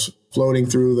chemicals floating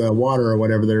through the water or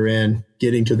whatever they're in,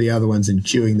 getting to the other ones and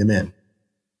chewing them in.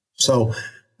 So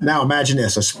now imagine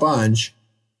this, a sponge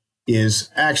is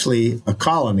actually a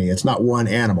colony. It's not one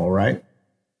animal, right?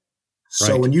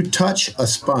 So when you touch a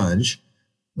sponge,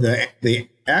 the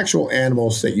actual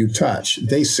animals that you touch,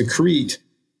 they secrete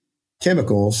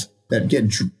chemicals that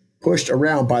get pushed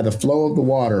around by the flow of the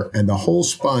water, and the whole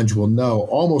sponge will know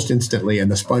almost instantly, and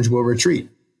the sponge will retreat.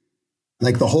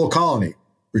 Like the whole colony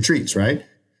retreats, right?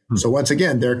 So once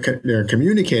again, they're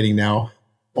communicating now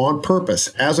on purpose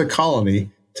as a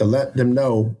colony to let them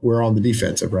know we're on the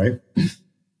defensive, right?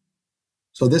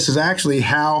 So this is actually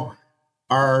how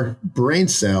our brain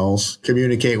cells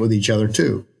communicate with each other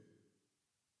too.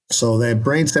 So that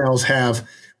brain cells have,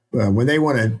 when they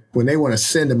want to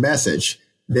send a message,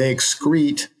 they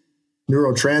excrete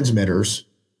neurotransmitters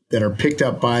that are picked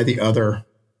up by the other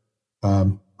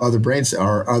brain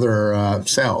or other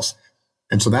cells,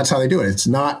 and so that's how they do it.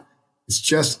 It's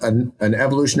just an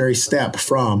evolutionary step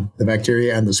from the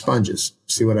bacteria and the sponges.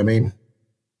 See what I mean?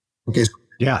 Okay.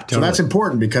 Yeah, totally. So that's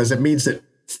important because it means that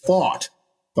thought,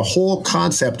 the whole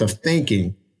concept of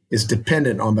thinking, is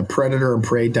dependent on the predator and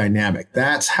prey dynamic.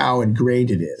 That's how ingrained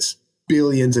it is.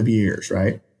 Billions of years,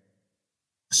 right?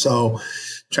 So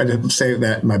try to say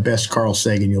that in my best Carl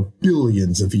Sagan,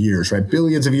 billions of years, right?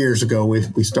 Billions of years ago,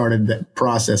 we started that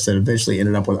process that eventually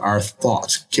ended up with our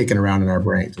thoughts kicking around in our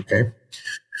brains, okay?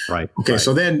 Right. Okay, right.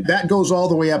 So then that goes all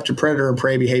the way up to predator and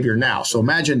prey behavior now. So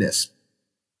imagine this.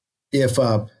 If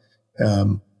a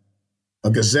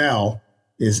gazelle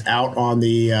is out on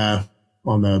the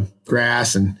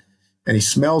grass and he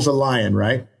smells a lion,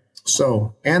 right?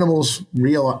 So animals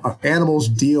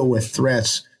deal with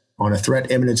threats on a threat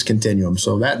imminence continuum.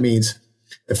 So that means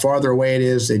the farther away it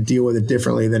is, they deal with it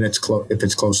differently than if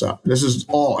it's close up. This is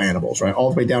all animals, right?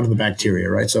 All the way down to the bacteria,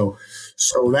 right? So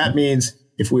that means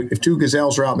if two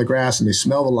gazelles are out in the grass and they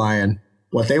smell the lion,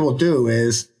 what they will do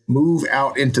is move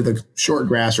out into the short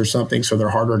grass or something so they're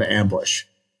harder to ambush.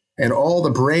 And all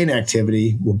the brain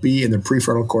activity will be in the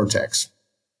prefrontal cortex.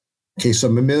 Okay, so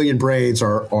mammalian brains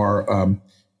are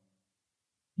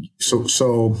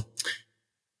so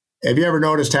have you ever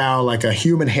noticed how like a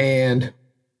human hand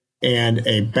and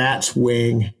a bat's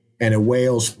wing and a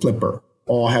whale's flipper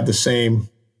all have the same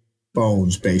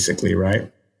bones, basically,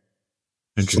 right?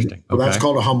 Interesting. So that's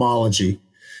called a homology.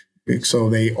 So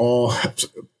they all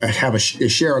have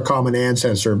share a common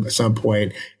ancestor at some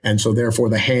point, and so therefore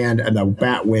the hand and the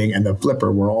bat wing and the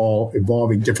flipper were all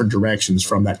evolving different directions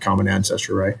from that common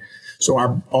ancestor, right? So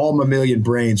all mammalian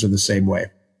brains are the same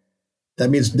way. That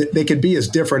means they could be as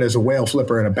different as a whale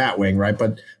flipper and a bat wing, right?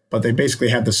 But they basically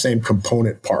have the same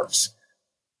component parts.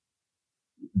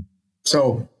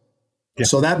 So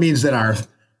that means that our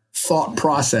thought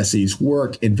processes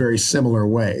work in very similar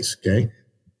ways. Okay,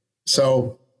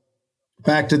 so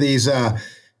back to these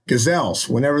gazelles.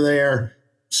 Whenever they're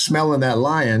smelling that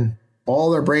lion,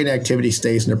 all their brain activity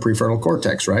stays in the prefrontal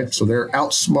cortex, right? So they're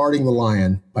outsmarting the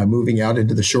lion by moving out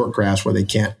into the short grass where they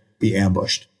can't be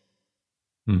ambushed.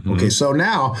 Mm-hmm. Okay, so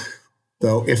now,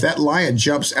 though, if that lion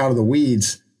jumps out of the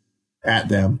weeds at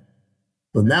them,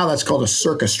 well, now that's called a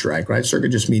circus strike, right?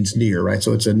 Circus just means near, right?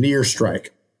 So it's a near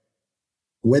strike.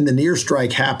 When the near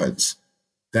strike happens,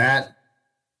 that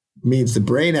means the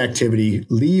brain activity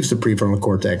leaves the prefrontal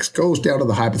cortex, goes down to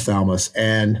the hypothalamus,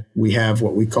 and we have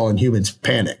what we call in humans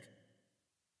panic.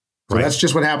 So that's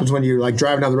just what happens when you're like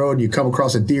driving down the road and you come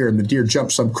across a deer and the deer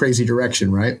jumps some crazy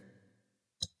direction, right?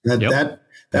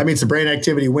 That means the brain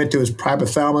activity went to his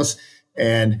hypothalamus,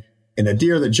 and in a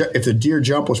deer if the deer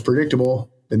jump was predictable,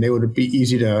 then they would be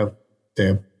easy to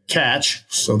catch.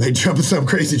 So they jump in some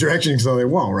crazy direction, so they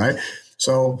won't, right?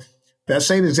 So that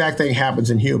same exact thing happens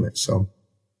in humans.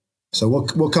 So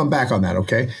we'll come back on that,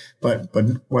 okay? But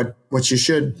what you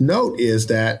should note is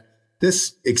that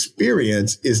this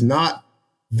experience is not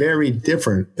very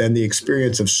different than the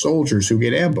experience of soldiers who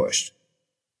get ambushed.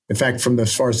 In fact,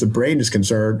 as far as the brain is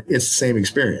concerned, it's the same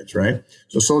experience, right?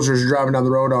 So soldiers are driving down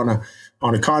the road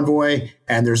on a convoy,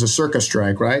 and there's a circus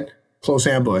strike, right? Close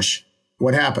ambush.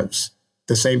 What happens?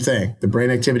 The same thing. The brain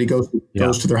activity goes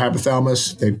to their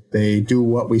hypothalamus. They do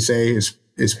what we say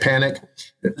is panic.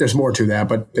 There's more to that,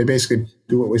 but they basically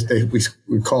do what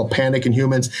we call panic in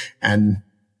humans, and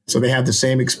so they have the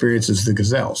same experience as the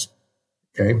gazelles.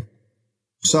 Okay.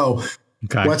 So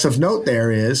what's of note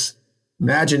there is,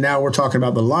 imagine now we're talking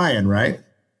about the lion, right?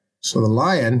 So the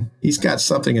lion, he's got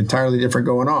something entirely different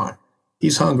going on.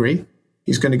 He's hungry.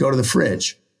 He's going to go to the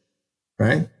fridge,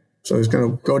 right? So he's going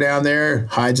to go down there,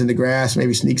 hides in the grass,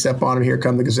 maybe sneaks up on him. Here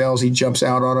come the gazelles. He jumps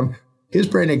out on him. His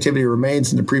brain activity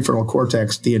remains in the prefrontal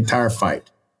cortex the entire fight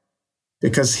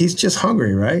because he's just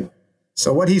hungry, right?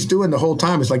 So what he's doing the whole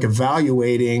time is like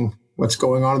evaluating what's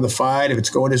going on in the fight. If it's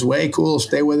going his way, cool,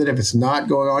 stay with it. If it's not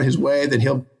going on his way, then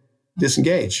he'll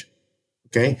disengage.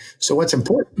 Okay. So what's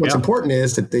important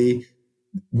is that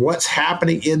what's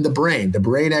happening in the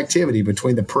brain activity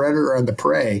between the predator and the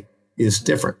prey is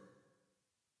different.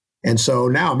 And so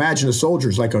now imagine the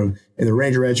soldiers like in the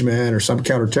Ranger Regiment or some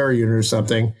counter-terror unit or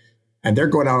something, and they're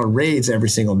going out on raids every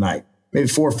single night, maybe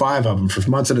 4 or 5 of them for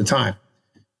months at a time.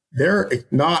 They're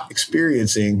not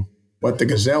experiencing what the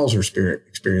gazelles are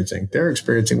experiencing. They're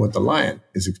experiencing what the lion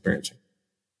is experiencing.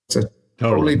 It's a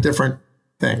totally different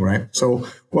thing, right? So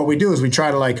what we do is we try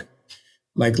to like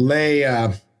lay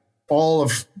all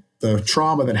of the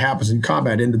trauma that happens in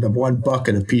combat into the one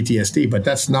bucket of PTSD, but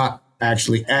that's not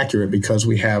actually accurate because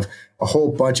we have a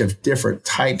whole bunch of different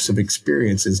types of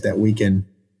experiences that we can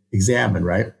examine,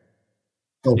 right?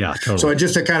 So, totally. So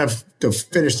just to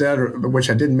finish that,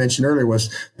 which I didn't mention earlier, was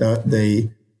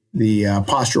the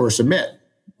posture or submit.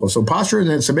 Well, so posture and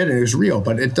then submitting is real,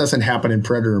 but it doesn't happen in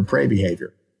predator and prey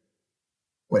behavior.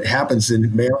 What happens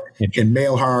in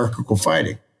male hierarchical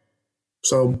fighting.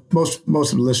 So most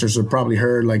of the listeners have probably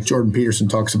heard, like Jordan Peterson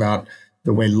talks about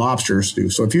the way lobsters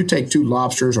do. So if you take 2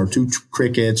 lobsters or 2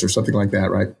 crickets or something like that,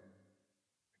 right?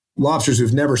 Lobsters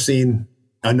who've never seen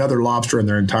another lobster in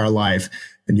their entire life,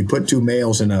 and you put 2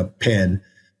 males in a pen,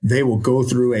 they will go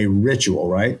through a ritual,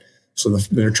 right? So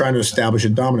they're trying to establish a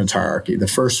dominance hierarchy. The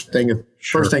first thing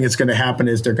that's going to happen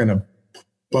is they're going to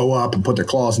bow up and put their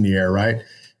claws in the air, right?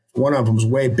 One of them is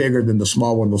way bigger than the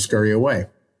small one, they'll scurry away.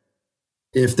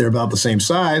 If they're about the same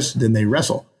size, then they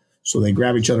wrestle. So they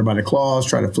grab each other by the claws,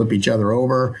 try to flip each other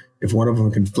over. If one of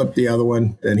them can flip the other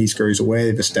one, then he scurries away.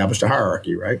 They've established a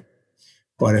hierarchy, right?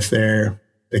 But if they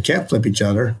can't flip each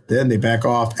other, then they back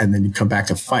off and then you come back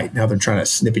to fight. Now they're trying to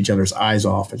snip each other's eyes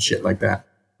off and shit like that.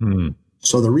 Mm.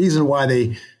 So the reason why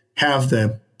they have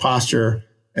the posture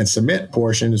and submit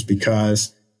portion is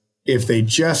because if they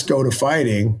just go to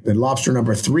fighting, then lobster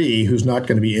number 3, who's not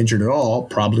going to be injured at all,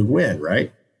 probably win,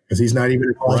 right? Because he's not even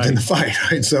involved in the fight,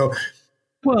 right? So,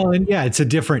 well, and yeah, it's a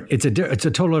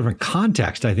total different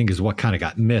context, I think, is what kind of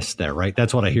got missed there, right?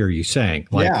 That's what I hear you saying.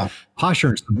 Like posture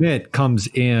and submit comes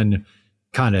in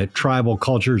kind of tribal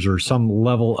cultures or some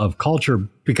level of culture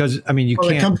because, I mean, you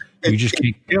just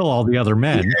can't kill all the other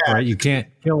men, right? You can't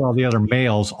kill all the other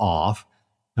males off.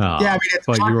 I mean,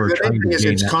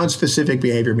 it's conspecific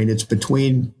behavior. I mean, it's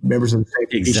between members of the same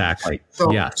species. Exactly. So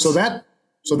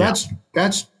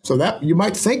that you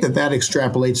might think that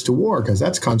extrapolates to war because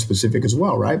that's conspecific as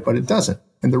well, right? But it doesn't.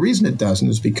 And the reason it doesn't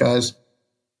is because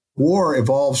war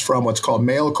evolves from what's called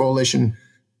male coalition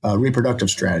reproductive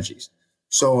strategies.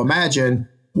 So imagine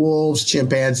wolves,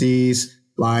 chimpanzees,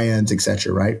 lions,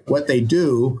 etc., right? What they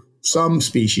do, some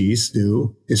species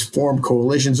do, is form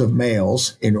coalitions of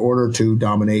males in order to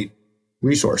dominate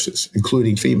resources,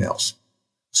 including females.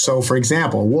 So, for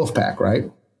example, a wolf pack, right?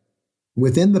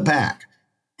 within the pack,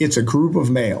 it's a group of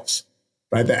males,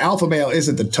 right? The alpha male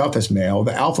isn't the toughest male.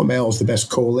 The alpha male is the best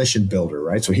coalition builder,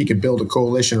 right? So he could build a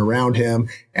coalition around him,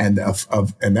 and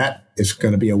and that is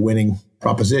going to be a winning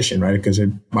proposition, right? Because it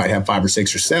might have 5 or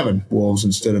 6 or 7 wolves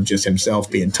instead of just himself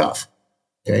being tough.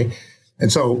 Okay.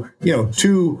 And so,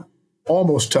 2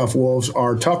 almost tough wolves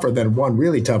are tougher than 1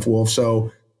 really tough wolf.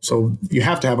 So you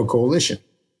have to have a coalition.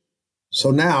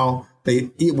 So now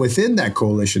within that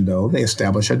coalition, though, they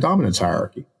establish a dominance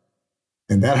hierarchy.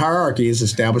 And that hierarchy is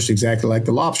established exactly like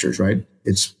the lobsters, right?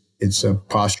 It's a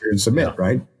posture and submit,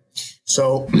 right?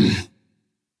 So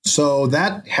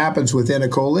that happens within a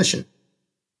coalition.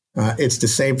 It's the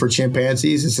same for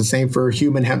chimpanzees. It's the same for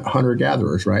human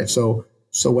hunter-gatherers, right? So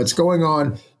what's going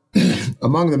on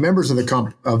among the members of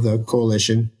the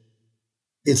coalition,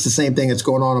 it's the same thing that's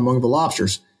going on among the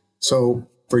lobsters. So,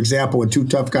 for example, when 2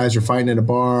 tough guys are fighting in a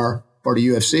bar or the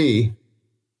UFC,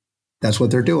 that's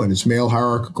what they're doing. It's male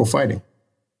hierarchical fighting.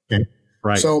 Okay.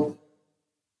 Right. So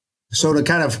to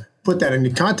kind of put that into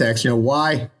context,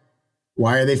 why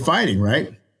are they fighting,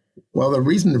 right? Well, the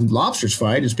reason the lobsters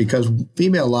fight is because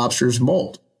female lobsters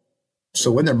molt.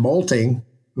 So when they're molting,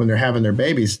 when they're having their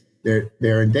babies, they're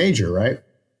in danger, right?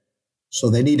 So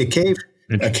they need a cave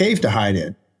to hide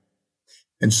in.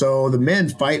 And so the men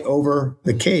fight over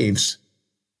the caves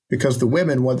because the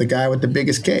women want the guy with the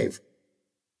biggest cave.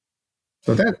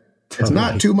 So it's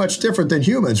not too much different than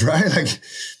humans, right?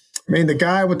 The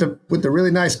guy with the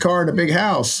really nice car and a big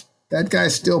house, that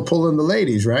guy's still pulling the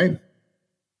ladies, right?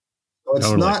 So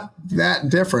it's not that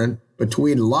different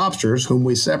between lobsters, whom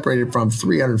we separated from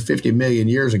 350 million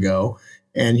years ago,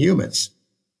 and humans.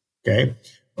 Okay.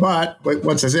 But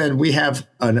once again, we have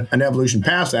an evolution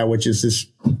past that, which is this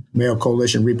male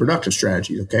coalition reproductive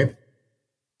strategy. Okay.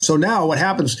 So now what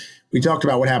happens, we talked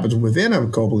about what happens within a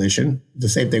coalition, the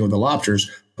same thing with the lobsters,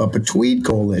 but between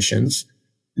coalitions,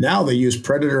 now they use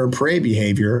predator and prey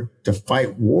behavior to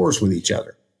fight wars with each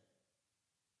other.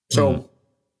 So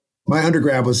my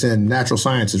undergrad was in natural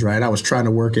sciences, right? I was trying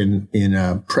to work in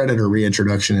predator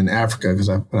reintroduction in Africa because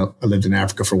I lived in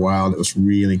Africa for a while and it was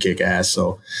really kick ass.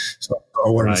 So I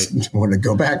wanted to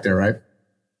go back there, right?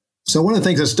 So one of the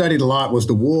things I studied a lot was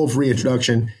the wolf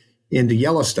reintroduction into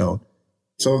Yellowstone.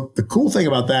 So the cool thing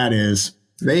about that is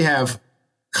they have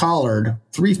collared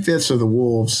 3/5 of the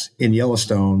wolves in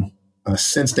Yellowstone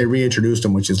since they reintroduced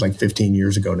them, which is like 15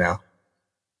 years ago now.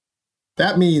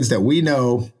 That means that we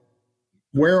know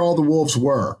where all the wolves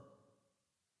were,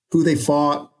 who they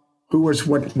fought, who was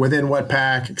within what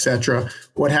pack, etc.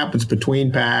 What happens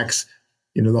between packs,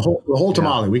 the whole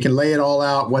tamale. We can lay it all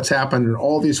out. What's happened in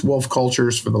all these wolf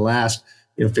cultures for the last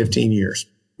 15 years,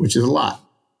 which is a lot.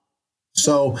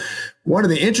 So one of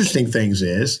the interesting things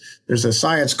is there's a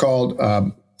science called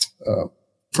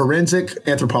forensic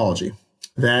anthropology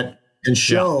that can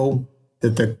show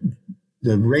that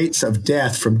the rates of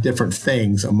death from different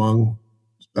things among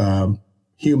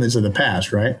humans of the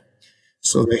past, right?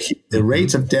 So the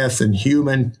rates of death in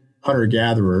human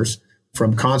hunter-gatherers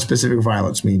from conspecific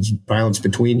violence, means violence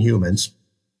between humans,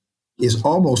 is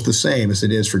almost the same as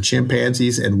it is for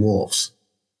chimpanzees and wolves,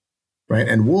 right?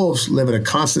 And wolves live in a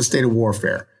constant state of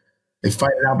warfare. They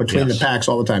fight it out between the packs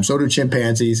all the time. So do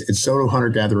chimpanzees, and so do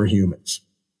hunter-gatherer humans,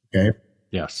 okay?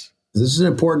 Yes. This is an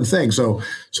important thing. So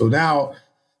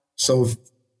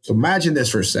imagine this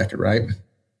for a second, right?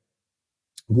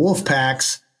 Wolf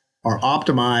packs are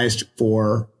optimized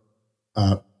for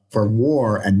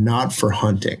war and not for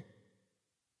hunting.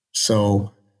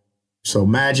 So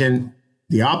imagine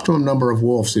the optimum number of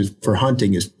wolves for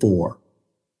hunting is 4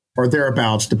 or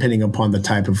thereabouts, depending upon the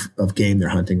type of game they're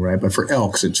hunting, right? But for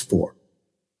elks, it's 4.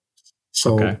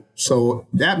 So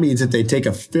that means that they take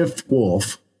a 5th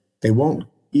wolf,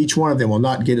 each one of them will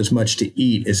not get as much to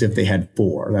eat as if they had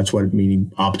 4. That's what it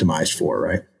means optimized for,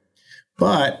 right?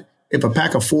 But if a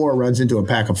pack of 4 runs into a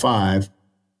pack of 5,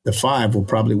 the 5 will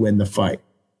probably win the fight.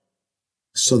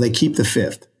 So they keep the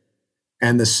 5th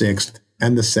and the 6th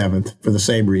and the 7th for the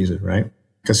same reason, right?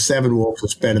 Because 7 wolves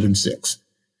is better than 6.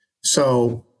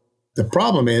 So the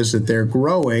problem is that they're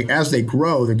growing. As they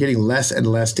grow, they're getting less and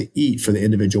less to eat for the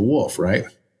individual wolf, right?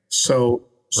 So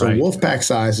wolf pack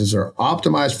sizes are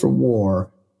optimized for war,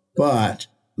 but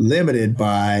limited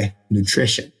by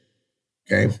nutrition,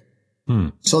 okay?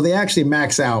 So they actually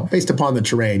max out based upon the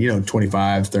terrain,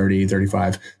 25, 30,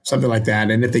 35, something like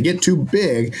that. And if they get too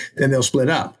big, then they'll split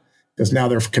up because now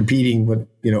they're competing with,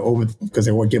 because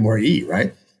they won't get more to eat,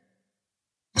 right?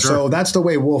 Sure. So that's the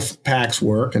way wolf packs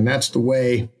work. And that's the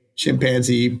way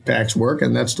chimpanzee packs work.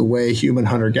 And that's the way human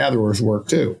hunter-gatherers work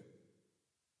too.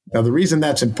 Now, the reason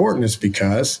that's important is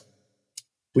because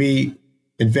we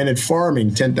invented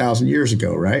farming 10,000 years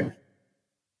ago, right?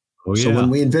 Oh, So yeah. when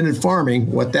we invented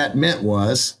farming, what that meant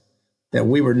was that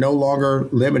we were no longer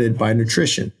limited by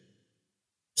nutrition.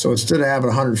 So instead of having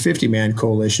a 150-man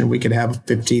coalition, we could have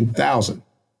 15,000,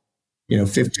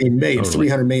 15 million, Totally.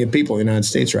 300 million people in the United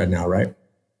States right now, right?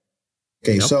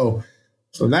 Okay, Yep. so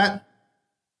that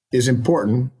is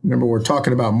important. Remember, we're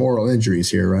talking about moral injuries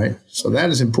here, right? So that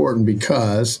is important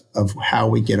because of how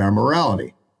we get our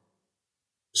morality.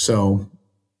 So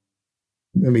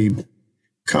let me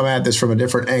come at this from a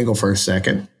different angle for a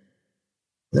second.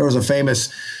 There was a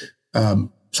famous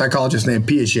psychologist named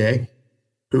Piaget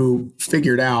who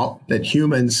figured out that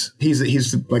humans,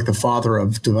 he's like the father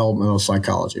of developmental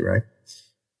psychology, right?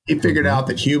 He figured out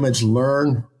that humans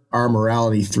learn our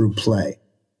morality through play.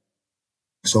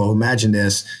 So imagine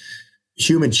this.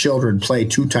 Human children play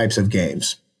two types of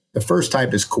games. The first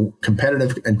type is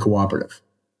competitive and cooperative.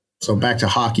 So back to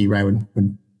hockey, right?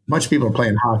 When much people are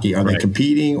playing hockey, are they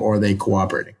competing or are they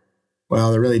cooperating?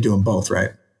 Well, they're really doing both,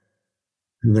 right?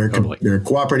 They're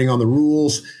cooperating on the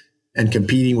rules and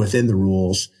competing within the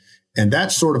rules. And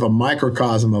that's sort of a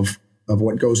microcosm of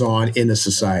what goes on in a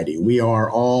society. We are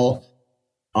all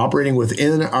operating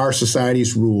within our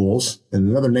society's rules. And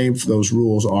another name for those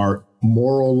rules are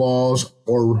moral laws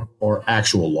or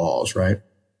actual laws, right?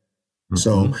 Mm-hmm.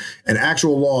 So, and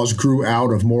actual laws grew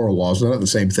out of moral laws. They're not the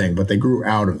same thing, but they grew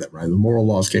out of them, right? The moral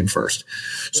laws came first.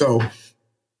 So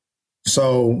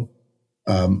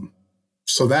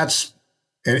that's,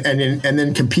 and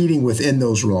then competing within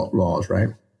those laws, right?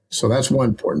 So that's one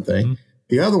important thing. Mm-hmm.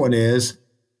 The other one is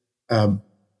that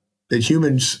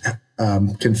humans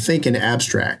can think in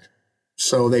abstract.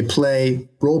 So they play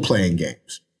role-playing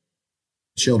games.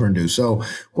 Children do. So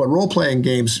what role-playing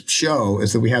games show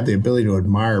is that we have the ability to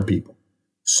admire people.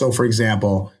 So, for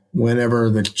example, whenever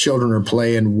the children are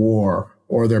playing war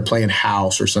or they're playing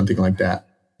house or something like that,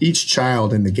 each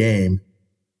child in the game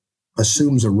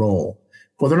assumes a role.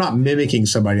 Well, they're not mimicking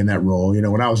somebody in that role.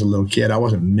 When I was a little kid, I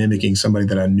wasn't mimicking somebody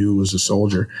that I knew was a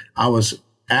soldier. I was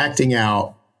acting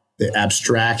out the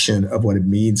abstraction of what it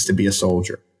means to be a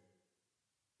soldier.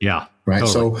 Yeah. Right.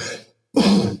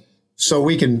 Totally. So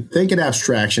we can think in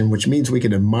abstraction, which means we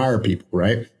can admire people,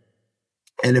 right?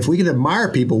 And if we can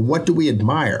admire people, what do we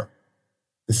admire?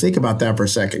 Think about that for a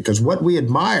second, because what we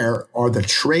admire are the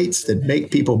traits that make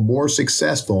people more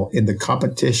successful in the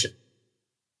competition,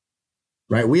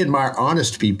 right? We admire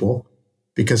honest people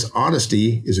because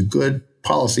honesty is a good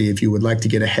policy if you would like to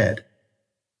get ahead,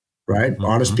 right? Mm-hmm.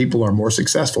 Honest people are more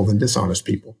successful than dishonest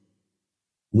people.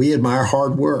 We admire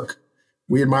hard work.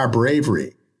 We admire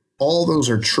bravery. All those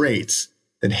are traits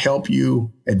that help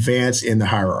you advance in the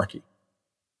hierarchy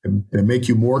and make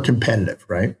you more competitive,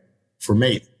 right? For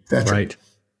mate. That's right.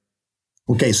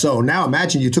 Okay, so now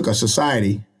imagine you took a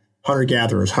society,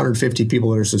 hunter-gatherers, 150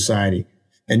 people in a society,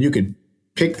 and you could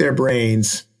pick their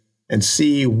brains and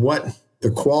see what the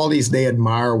qualities they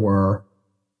admire were,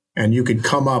 and you could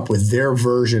come up with their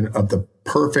version of the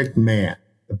perfect man,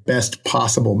 the best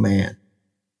possible man,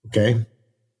 okay?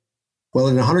 Well,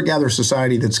 in a hunter-gatherer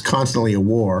society that's constantly at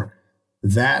war,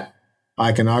 that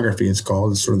iconography, it's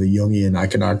called, it's sort of the Jungian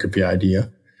iconography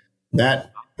idea, that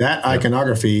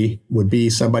iconography would be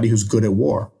somebody who's good at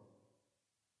war.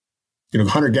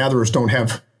 Hunter-gatherers don't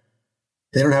have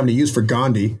any use for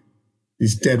Gandhi.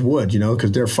 He's dead wood,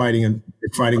 because they're fighting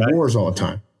wars all the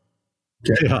time.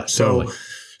 Okay? Yeah, totally.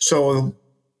 So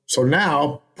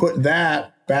now put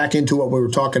that back into what we were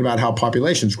talking about, how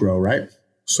populations grow, right?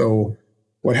 So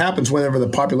what happens whenever the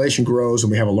population grows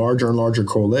and we have a larger and larger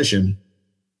coalition,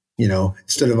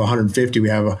 instead of 150, we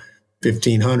have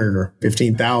 1,500 or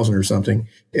 15,000 or something,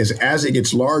 is as it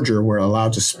gets larger, we're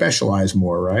allowed to specialize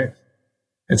more, right?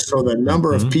 And so the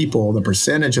number of people, the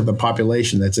percentage of the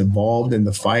population that's involved in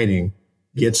the fighting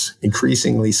gets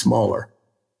increasingly smaller.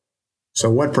 So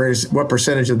what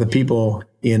percentage of the people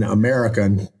in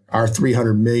America, our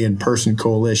 300 million person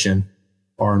coalition,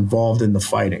 are involved in the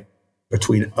fighting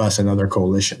between us and other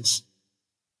coalitions?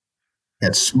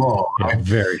 It's small. Yeah, right?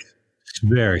 Very,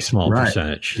 very small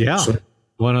percentage. Yeah, so,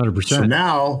 100%. So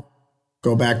now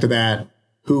go back to that.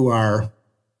 Who are,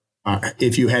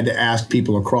 if you had to ask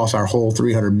people across our whole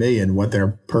 300 million what their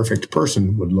perfect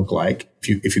person would look like,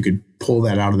 if you could pull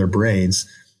that out of their brains,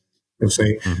 they'll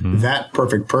say that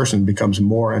perfect person becomes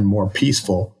more and more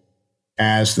peaceful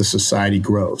as the society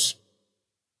grows.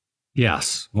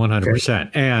 Yes, 100%.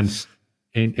 Okay. And so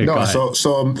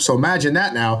imagine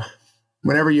that now.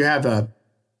 Whenever you have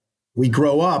we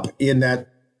grow up in that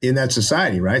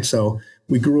society, right? So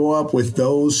we grew up with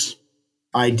those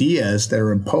ideas that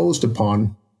are imposed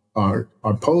upon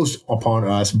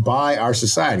us by our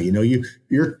society.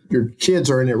 Your kids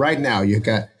are in it right now. You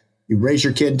You raise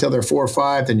your kid until they're 4 or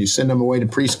 5, then you send them away to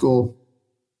preschool.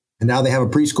 And now they have a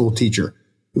preschool teacher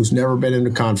who's never been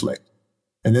into conflict.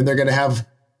 And then they're going to have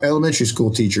elementary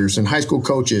school teachers and high school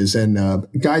coaches and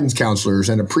guidance counselors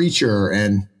and a preacher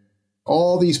and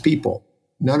all these people,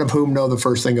 none of whom know the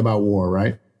first thing about war,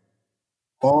 right?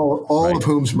 All Right. of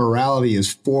whom's morality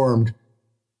is formed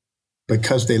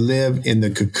because they live in the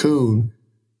cocoon,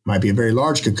 might be a very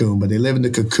large cocoon, but they live in the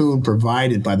cocoon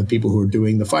provided by the people who are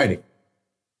doing the fighting.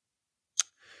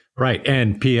 Right.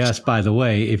 And P.S., by the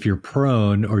way, if you're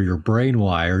prone or you're brain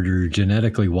wired or you're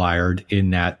genetically wired in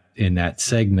that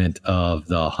segment of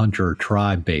the hunter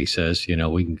tribe basis, we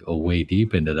can go way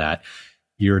deep into that.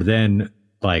 You're then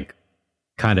like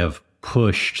kind of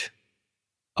pushed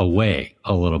away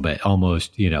a little bit,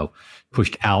 almost,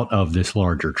 pushed out of this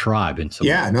larger tribe. And so,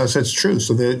 Yeah, no, that's true.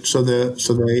 So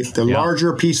the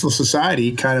larger peaceful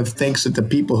society kind of thinks that the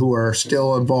people who are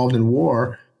still involved in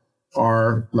war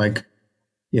are like,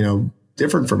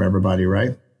 different from everybody,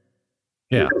 right?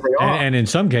 yeah. And in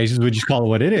some cases, we just call it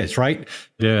what it is, right?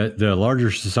 The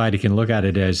larger society can look at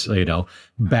it as,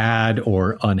 bad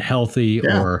or unhealthy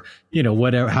or,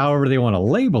 whatever, however they want to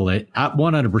label it at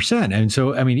 100%. And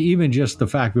so, I mean, even just the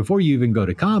fact before you even go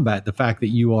to combat, the fact that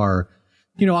you are,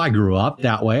 I grew up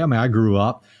that way. I mean, I grew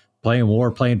up playing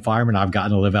war, playing fireman. I've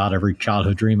gotten to live out every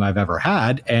childhood dream I've ever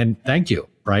had. And thank you,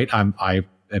 right? I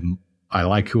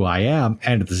like who I am.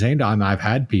 And at the same time, I've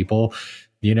had people,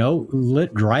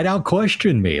 right out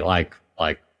question me like,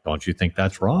 don't you think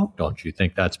that's wrong? Don't you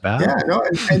think that's bad? Yeah, no,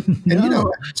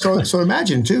 and so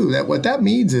imagine too that what that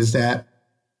means is that,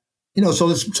 so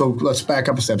let's back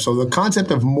up a step. So the concept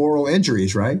of moral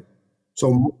injuries, right?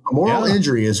 So a moral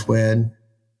injury is when,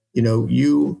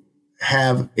 you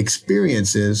have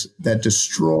experiences that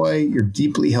destroy your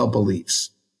deeply held beliefs.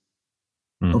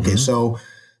 Mm-hmm. Okay, so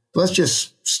let's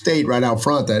just state right out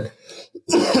front that,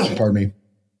 pardon me,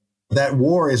 that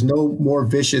war is no more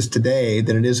vicious today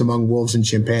than it is among wolves and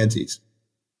chimpanzees.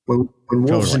 When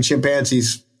wolves and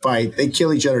chimpanzees fight, they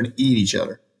kill each other and eat each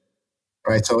other,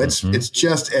 right? So it's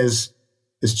just as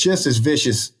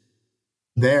vicious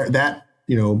there. That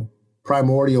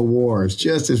primordial war is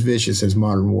just as vicious as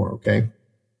modern war. Okay,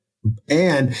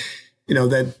 and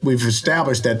that we've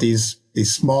established that these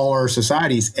smaller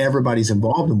societies, everybody's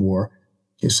involved in war.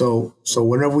 So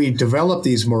whenever we develop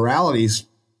these moralities,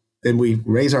 then we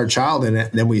raise our child in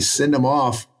it, and then we send them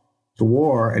off to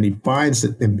war, and he finds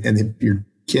that, and your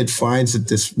kid finds that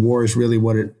this war is really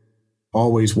what it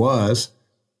always was,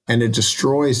 and it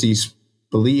destroys these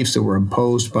beliefs that were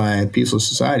imposed by a peaceful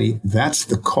society. That's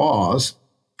the cause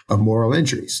of moral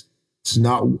injuries. It's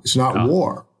not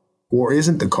war. War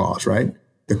isn't the cause, right?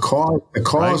 The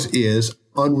cause is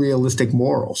unrealistic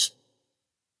morals.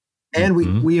 And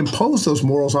we impose those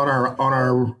morals on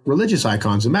our religious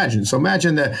icons. Imagine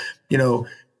that,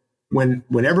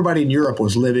 when everybody in Europe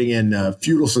was living in a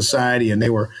feudal society and they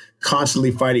were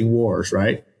constantly fighting wars,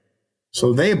 right?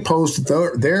 So they imposed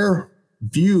their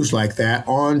views like that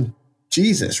on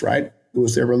Jesus, right? It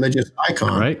was their religious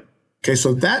icon. Right. Okay,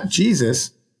 so that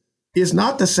Jesus is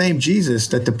not the same Jesus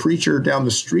that the preacher down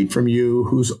the street from you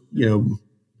who's,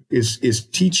 is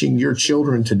teaching your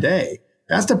children today.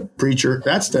 That's the preacher.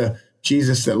 That's the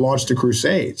Jesus that launched the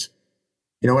Crusades.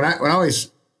 When I always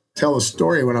tell a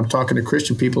story when I'm talking to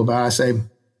Christian people about it, I say,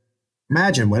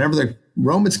 imagine whenever the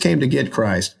Romans came to get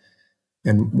Christ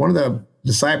and one of the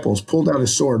disciples pulled out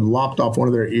his sword and lopped off one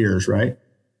of their ears, right?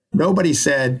 Nobody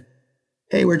said,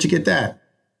 hey, where'd you get that?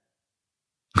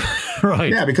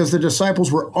 Right. Yeah, because the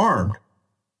disciples were armed.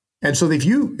 And so if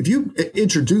you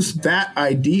introduce that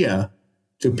idea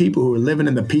to people who are living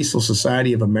in the peaceful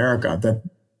society of America,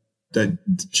 that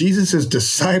Jesus's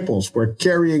disciples were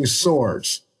carrying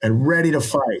swords and ready to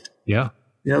fight. Yeah.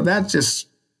 That just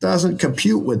doesn't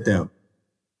compute with them,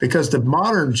 because the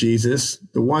modern Jesus,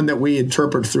 the one that we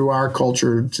interpret through our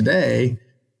culture today,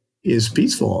 is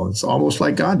peaceful. It's almost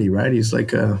like Gandhi, right? He's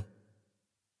like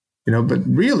but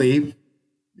really,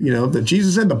 the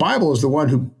Jesus in the Bible is the one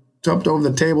who jumped over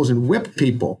the tables and whipped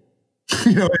people.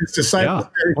 His disciples.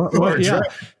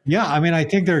 Yeah. I mean, I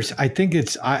think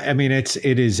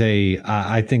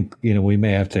we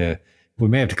may have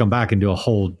to come back and do a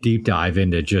whole deep dive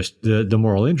into just the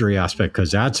moral injury aspect,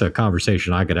 because that's a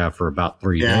conversation I could have for about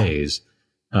 3 days.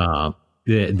 That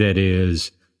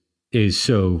is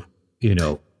so,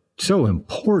 so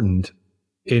important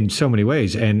in so many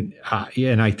ways. And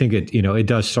I think it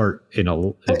does start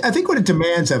I think what it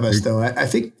demands of us, though, I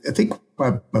think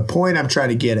my point I'm trying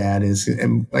to get at is,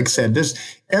 and like I said,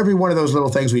 every one of those little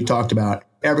things we talked about,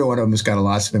 every one of them has got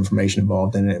lots of information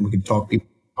involved in it, and we can talk people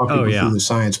through the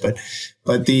science. But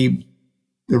the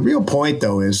real point,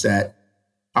 though, is that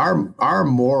our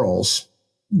morals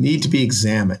need to be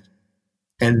examined,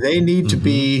 and they need to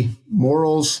be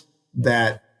morals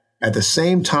that at the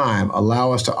same time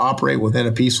allow us to operate within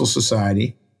a peaceful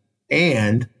society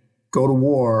and go to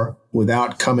war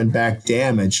without coming back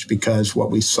damaged because what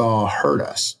we saw hurt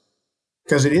us.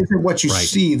 Because it isn't what you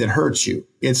see that hurts you.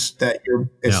 It's that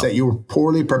you were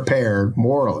poorly prepared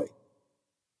morally.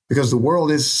 Because the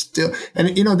world is still, and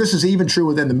this is even true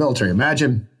within the military.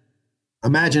 Imagine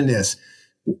this.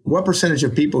 What percentage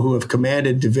of people who have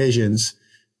commanded divisions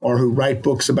or who write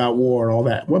books about war and all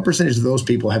that, what percentage of those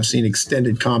people have seen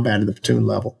extended combat at the platoon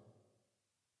level?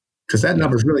 Because that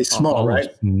number is really small, right?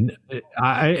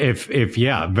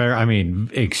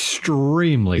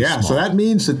 Extremely small. So that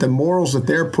means that the morals that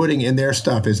they're putting in their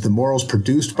stuff is the morals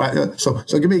produced by. So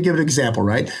give an example,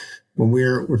 right? When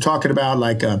we're talking about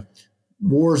like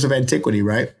wars of antiquity,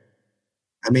 right?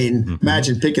 I mean,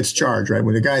 imagine Pickett's charge, right?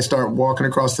 When the guys start walking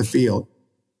across the field,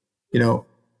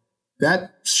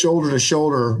 that shoulder to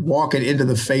shoulder walking into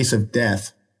the face of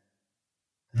death.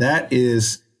 That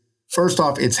is, first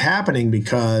off, it's happening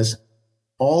because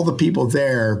all the people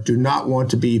there do not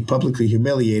want to be publicly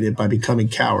humiliated by becoming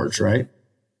cowards, right?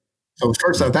 So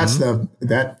first off, that's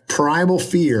that primal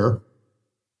fear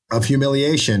of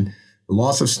humiliation, the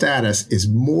loss of status, is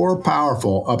more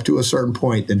powerful up to a certain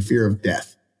point than fear of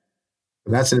death.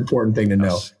 That's an important thing to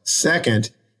know.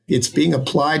 Second, it's being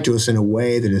applied to us in a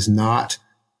way that is not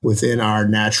within our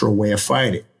natural way of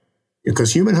fighting.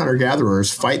 Because human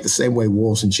hunter-gatherers fight the same way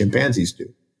wolves and chimpanzees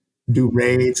do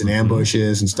raids and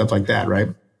ambushes and stuff like that, right?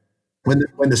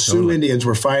 When the Sioux Indians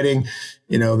were fighting,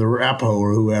 the Arapaho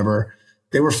or whoever,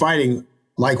 they were fighting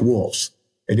like wolves.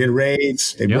 They did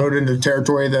raids. They rode into the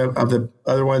territory of the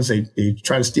other ones. They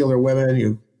try to steal their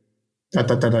women. Down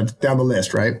the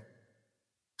list, right?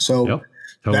 So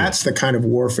that's the kind of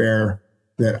warfare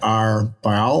that our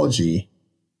biology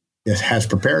has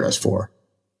prepared us for.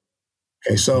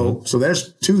 Okay, so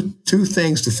there's two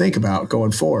things to think about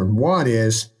going forward. One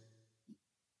is,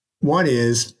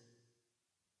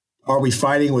 are we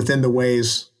fighting within the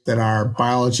ways that our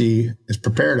biology has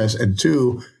prepared us? And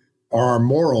two, are our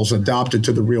morals adopted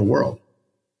to the real world?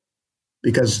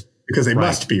 Because they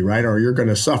must be, right? Or you're going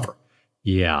to suffer.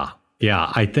 Yeah.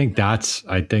 I think that's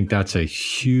a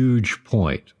huge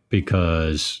point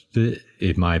because,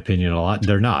 in my opinion,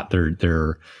 they're not.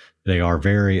 They are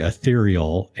very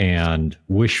ethereal and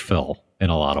wishful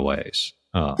in a lot of ways.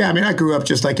 I grew up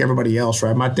just like everybody else,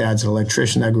 right? My dad's an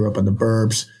electrician. I grew up in the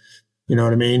burbs. You know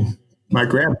what I mean? My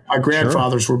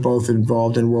grandfathers were both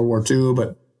involved in World War II,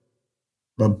 but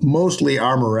mostly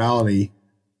our morality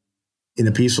in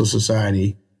a peaceful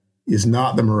society is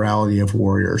not the morality of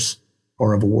warriors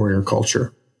or of a warrior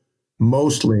culture.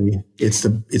 Mostly, it's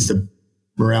the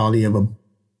morality of a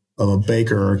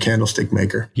baker or a candlestick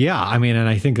maker. Yeah, and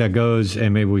I think that goes,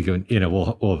 and maybe we can,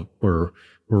 we're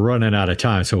running out of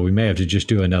time, so we may have to just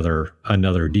do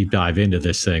another deep dive into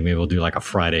this thing. Maybe we'll do like a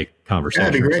Friday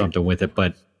conversation or something with it.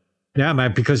 But yeah,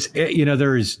 man, because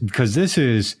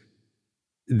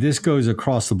this goes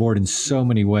across the board in so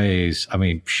many ways.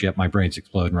 My brain's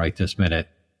exploding right this minute.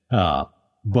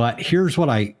 But here's what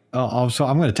I'm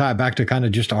going to tie it back to kind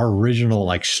of just our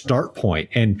original start point.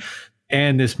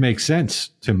 And this makes sense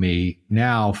to me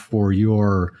now for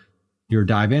your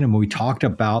dive in. And we talked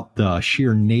about the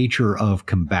sheer nature of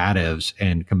combatives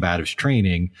and combatives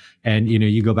training. And,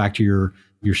 you go back to your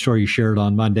story you shared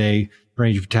on Monday,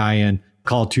 Ranger Battalion,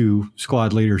 call 2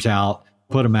 squad leaders out,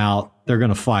 put them out. They're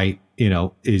going to fight.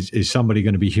 Is somebody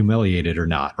going to be humiliated or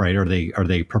not? Right. Are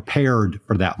they prepared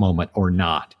for that moment or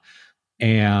not?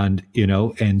 And,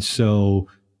 and so,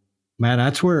 man,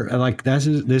 that's where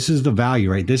this is the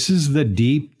value, right? This is the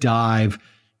deep dive,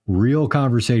 real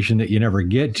conversation that you never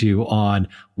get to on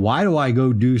why do I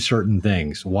go do certain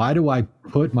things? Why do I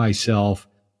put myself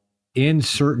in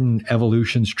certain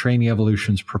evolutions, training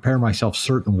evolutions, prepare myself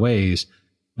certain ways,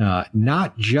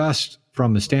 not just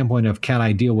from the standpoint of can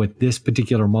I deal with this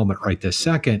particular moment right this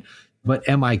second, but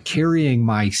am I carrying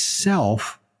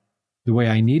myself the way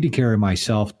I need to carry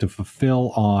myself to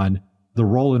fulfill on the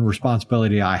role and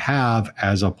responsibility I have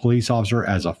as a police officer,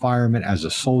 as a fireman, as a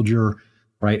soldier,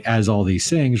 right? As all these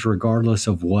things, regardless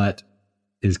of what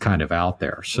is kind of out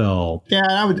there. So yeah,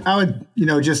 I would,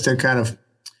 just to kind of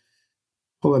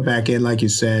pull it back in, like you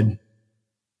said,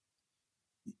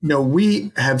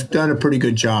 we have done a pretty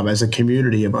good job as a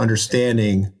community of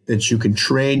understanding that you can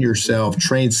train yourself,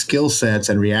 train skill sets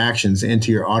and reactions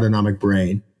into your autonomic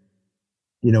brain.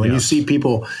 And you see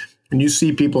people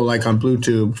like on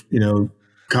Bluetooth,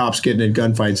 cops getting in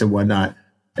gunfights and whatnot.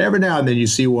 Every now and then you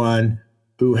see one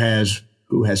who has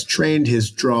who has trained his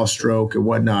draw stroke and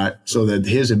whatnot so that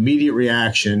his immediate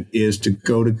reaction is to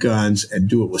go to guns and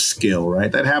do it with skill,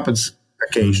 right? That happens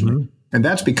occasionally. And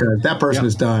that's because that person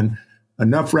has done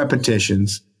enough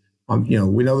repetitions. We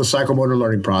know the psychomotor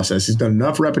learning process. He's done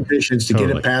enough repetitions to get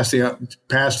it past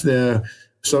the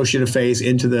associative phase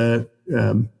into the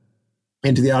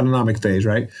autonomic phase,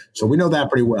 right? So we know that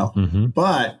pretty well.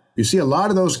 But you see a lot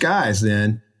of those guys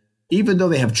then, even though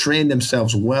they have trained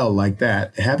themselves well like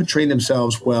that, they haven't trained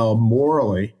themselves well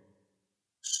morally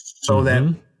so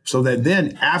that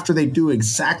then after they do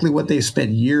exactly what they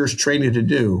spent years training to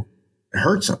do, it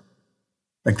hurts them.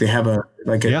 Like they have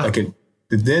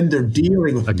then they're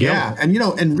dealing with in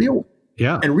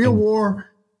real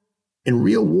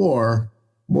war,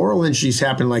 moral injuries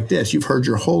happen like this. You've heard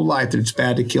your whole life that it's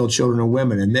bad to kill children and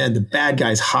women, and then the bad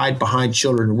guys hide behind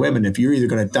children and women if you're either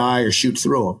going to die or shoot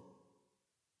through them.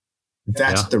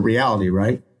 That's the reality,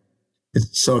 right?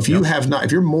 So if you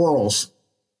if your morals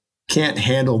can't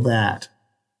handle that,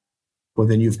 well,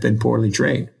 then you've been morally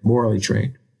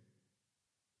trained.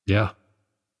 Yeah.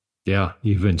 Yeah.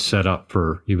 You've been set up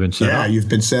for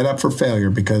failure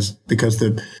because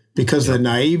the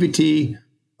naivety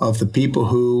of the people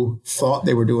who thought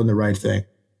they were doing the right thing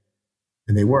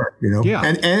and they weren't,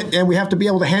 and we have to be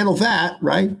able to handle that,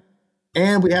 right?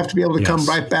 And we have to be able to come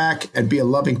right back and be a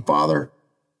loving father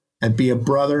and be a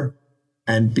brother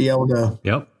and be able to,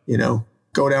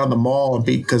 go down to the mall and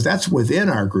because that's within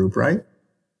our group, right?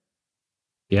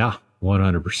 Yeah,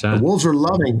 100%. The wolves are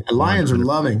loving and lions 100%. Are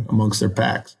loving amongst their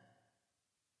packs.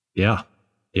 Yeah.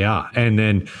 Yeah. And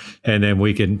then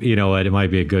we can, it might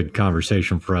be a good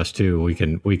conversation for us too. We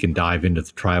can dive into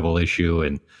the tribal issue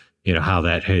and, how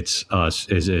that hits us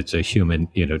is it's a human,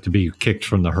 to be kicked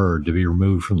from the herd, to be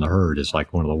removed from the herd is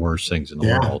like one of the worst things in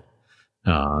the world.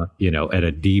 At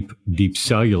a deep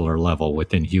cellular level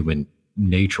within human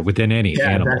nature, within any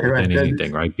animal, exactly right. Within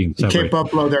anything, right? Being separate. Cape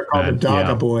Buffalo, they're called the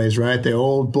Dogga Boys, right? The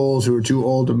old bulls who are too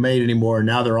old to mate anymore.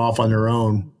 Now they're off on their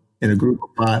own in a group of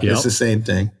five. It's the same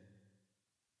thing.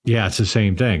 Yeah, it's the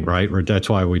same thing, right? That's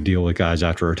why we deal with guys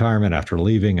after retirement, after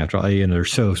leaving,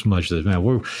 there's so much of this, man.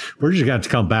 We're just got to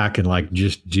come back and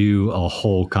just do a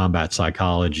whole combat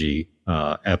psychology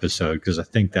episode because I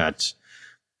think that's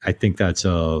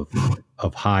of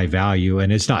high value.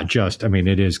 And it's not just,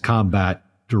 it is combat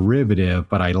derivative,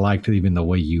 but I liked even the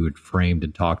way you had framed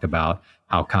and talked about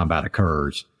how combat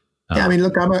occurs.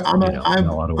 Look,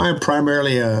 I'm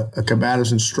primarily a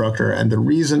combatives instructor. And the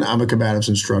reason I'm a combatives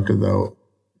instructor, though,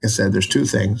 like I said, there's two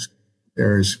things.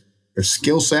 There's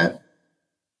skill set,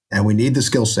 and we need the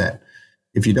skill set.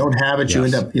 If you don't have it, you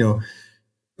end up, the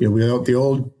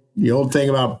old thing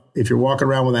about if you're walking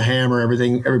around with a hammer,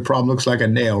 every problem looks like a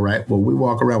nail, right? Well, we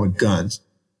walk around with guns,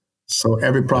 so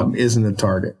every problem isn't a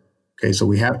target. Okay, so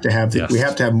we have to have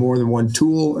more than one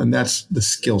tool, and that's the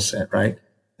skill set, right?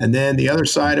 And then the other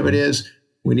side of it is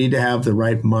we need to have the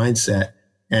right mindset,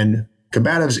 and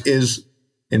combatives is,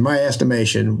 in my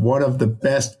estimation, one of the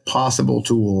best possible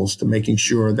tools to making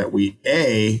sure that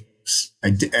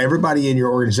everybody in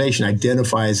your organization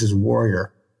identifies as a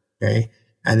warrior. Okay.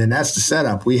 And then that's the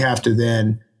setup. We have to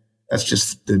that's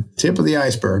just the tip of the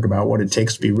iceberg about what it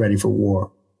takes to be ready for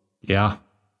war. Yeah,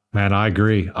 man, I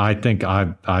agree. I think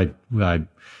I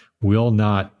will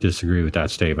not disagree with that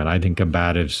statement. I think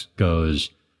combatives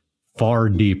goes far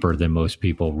deeper than most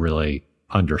people really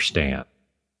understand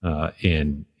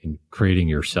in creating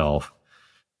yourself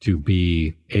to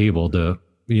be able to,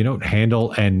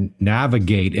 handle and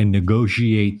navigate and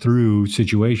negotiate through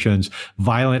situations,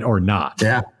 violent or not.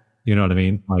 Yeah. You know what I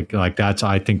mean? Like that's,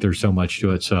 I think there's so much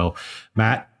to it. So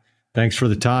Matt, thanks for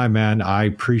the time, man. I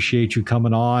appreciate you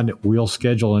coming on. We'll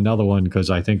schedule another one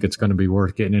because I think it's going to be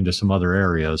worth getting into some other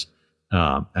areas.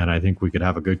 And I think we could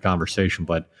have a good conversation,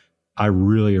 but I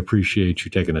really appreciate you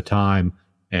taking the time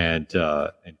and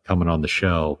coming on the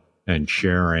show and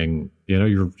sharing,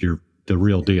 you're the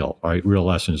real deal, right? Real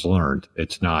lessons learned.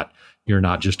 You're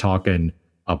not just talking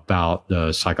about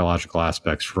the psychological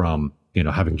aspects from,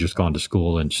 having just gone to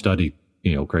school and studied,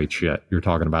 great shit. You're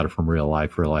talking about it from real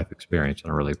life experience.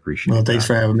 And I really appreciate it. Well, thanks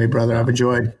for having me, brother. I've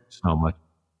enjoyed so much.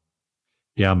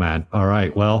 Yeah, man. All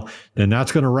right. Well, then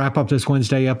that's going to wrap up this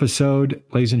Wednesday episode.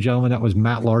 Ladies and gentlemen, that was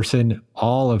Matt Larson.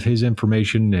 All of his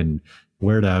information and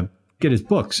where to get his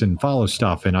books and follow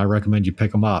stuff. And I recommend you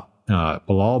pick them up.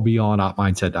 Will all be on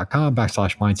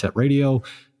opmindset.com/mindset radio.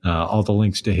 All the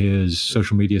links to his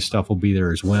social media stuff will be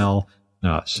there as well.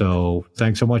 So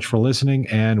thanks so much for listening,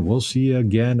 and we'll see you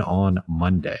again on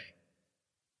Monday.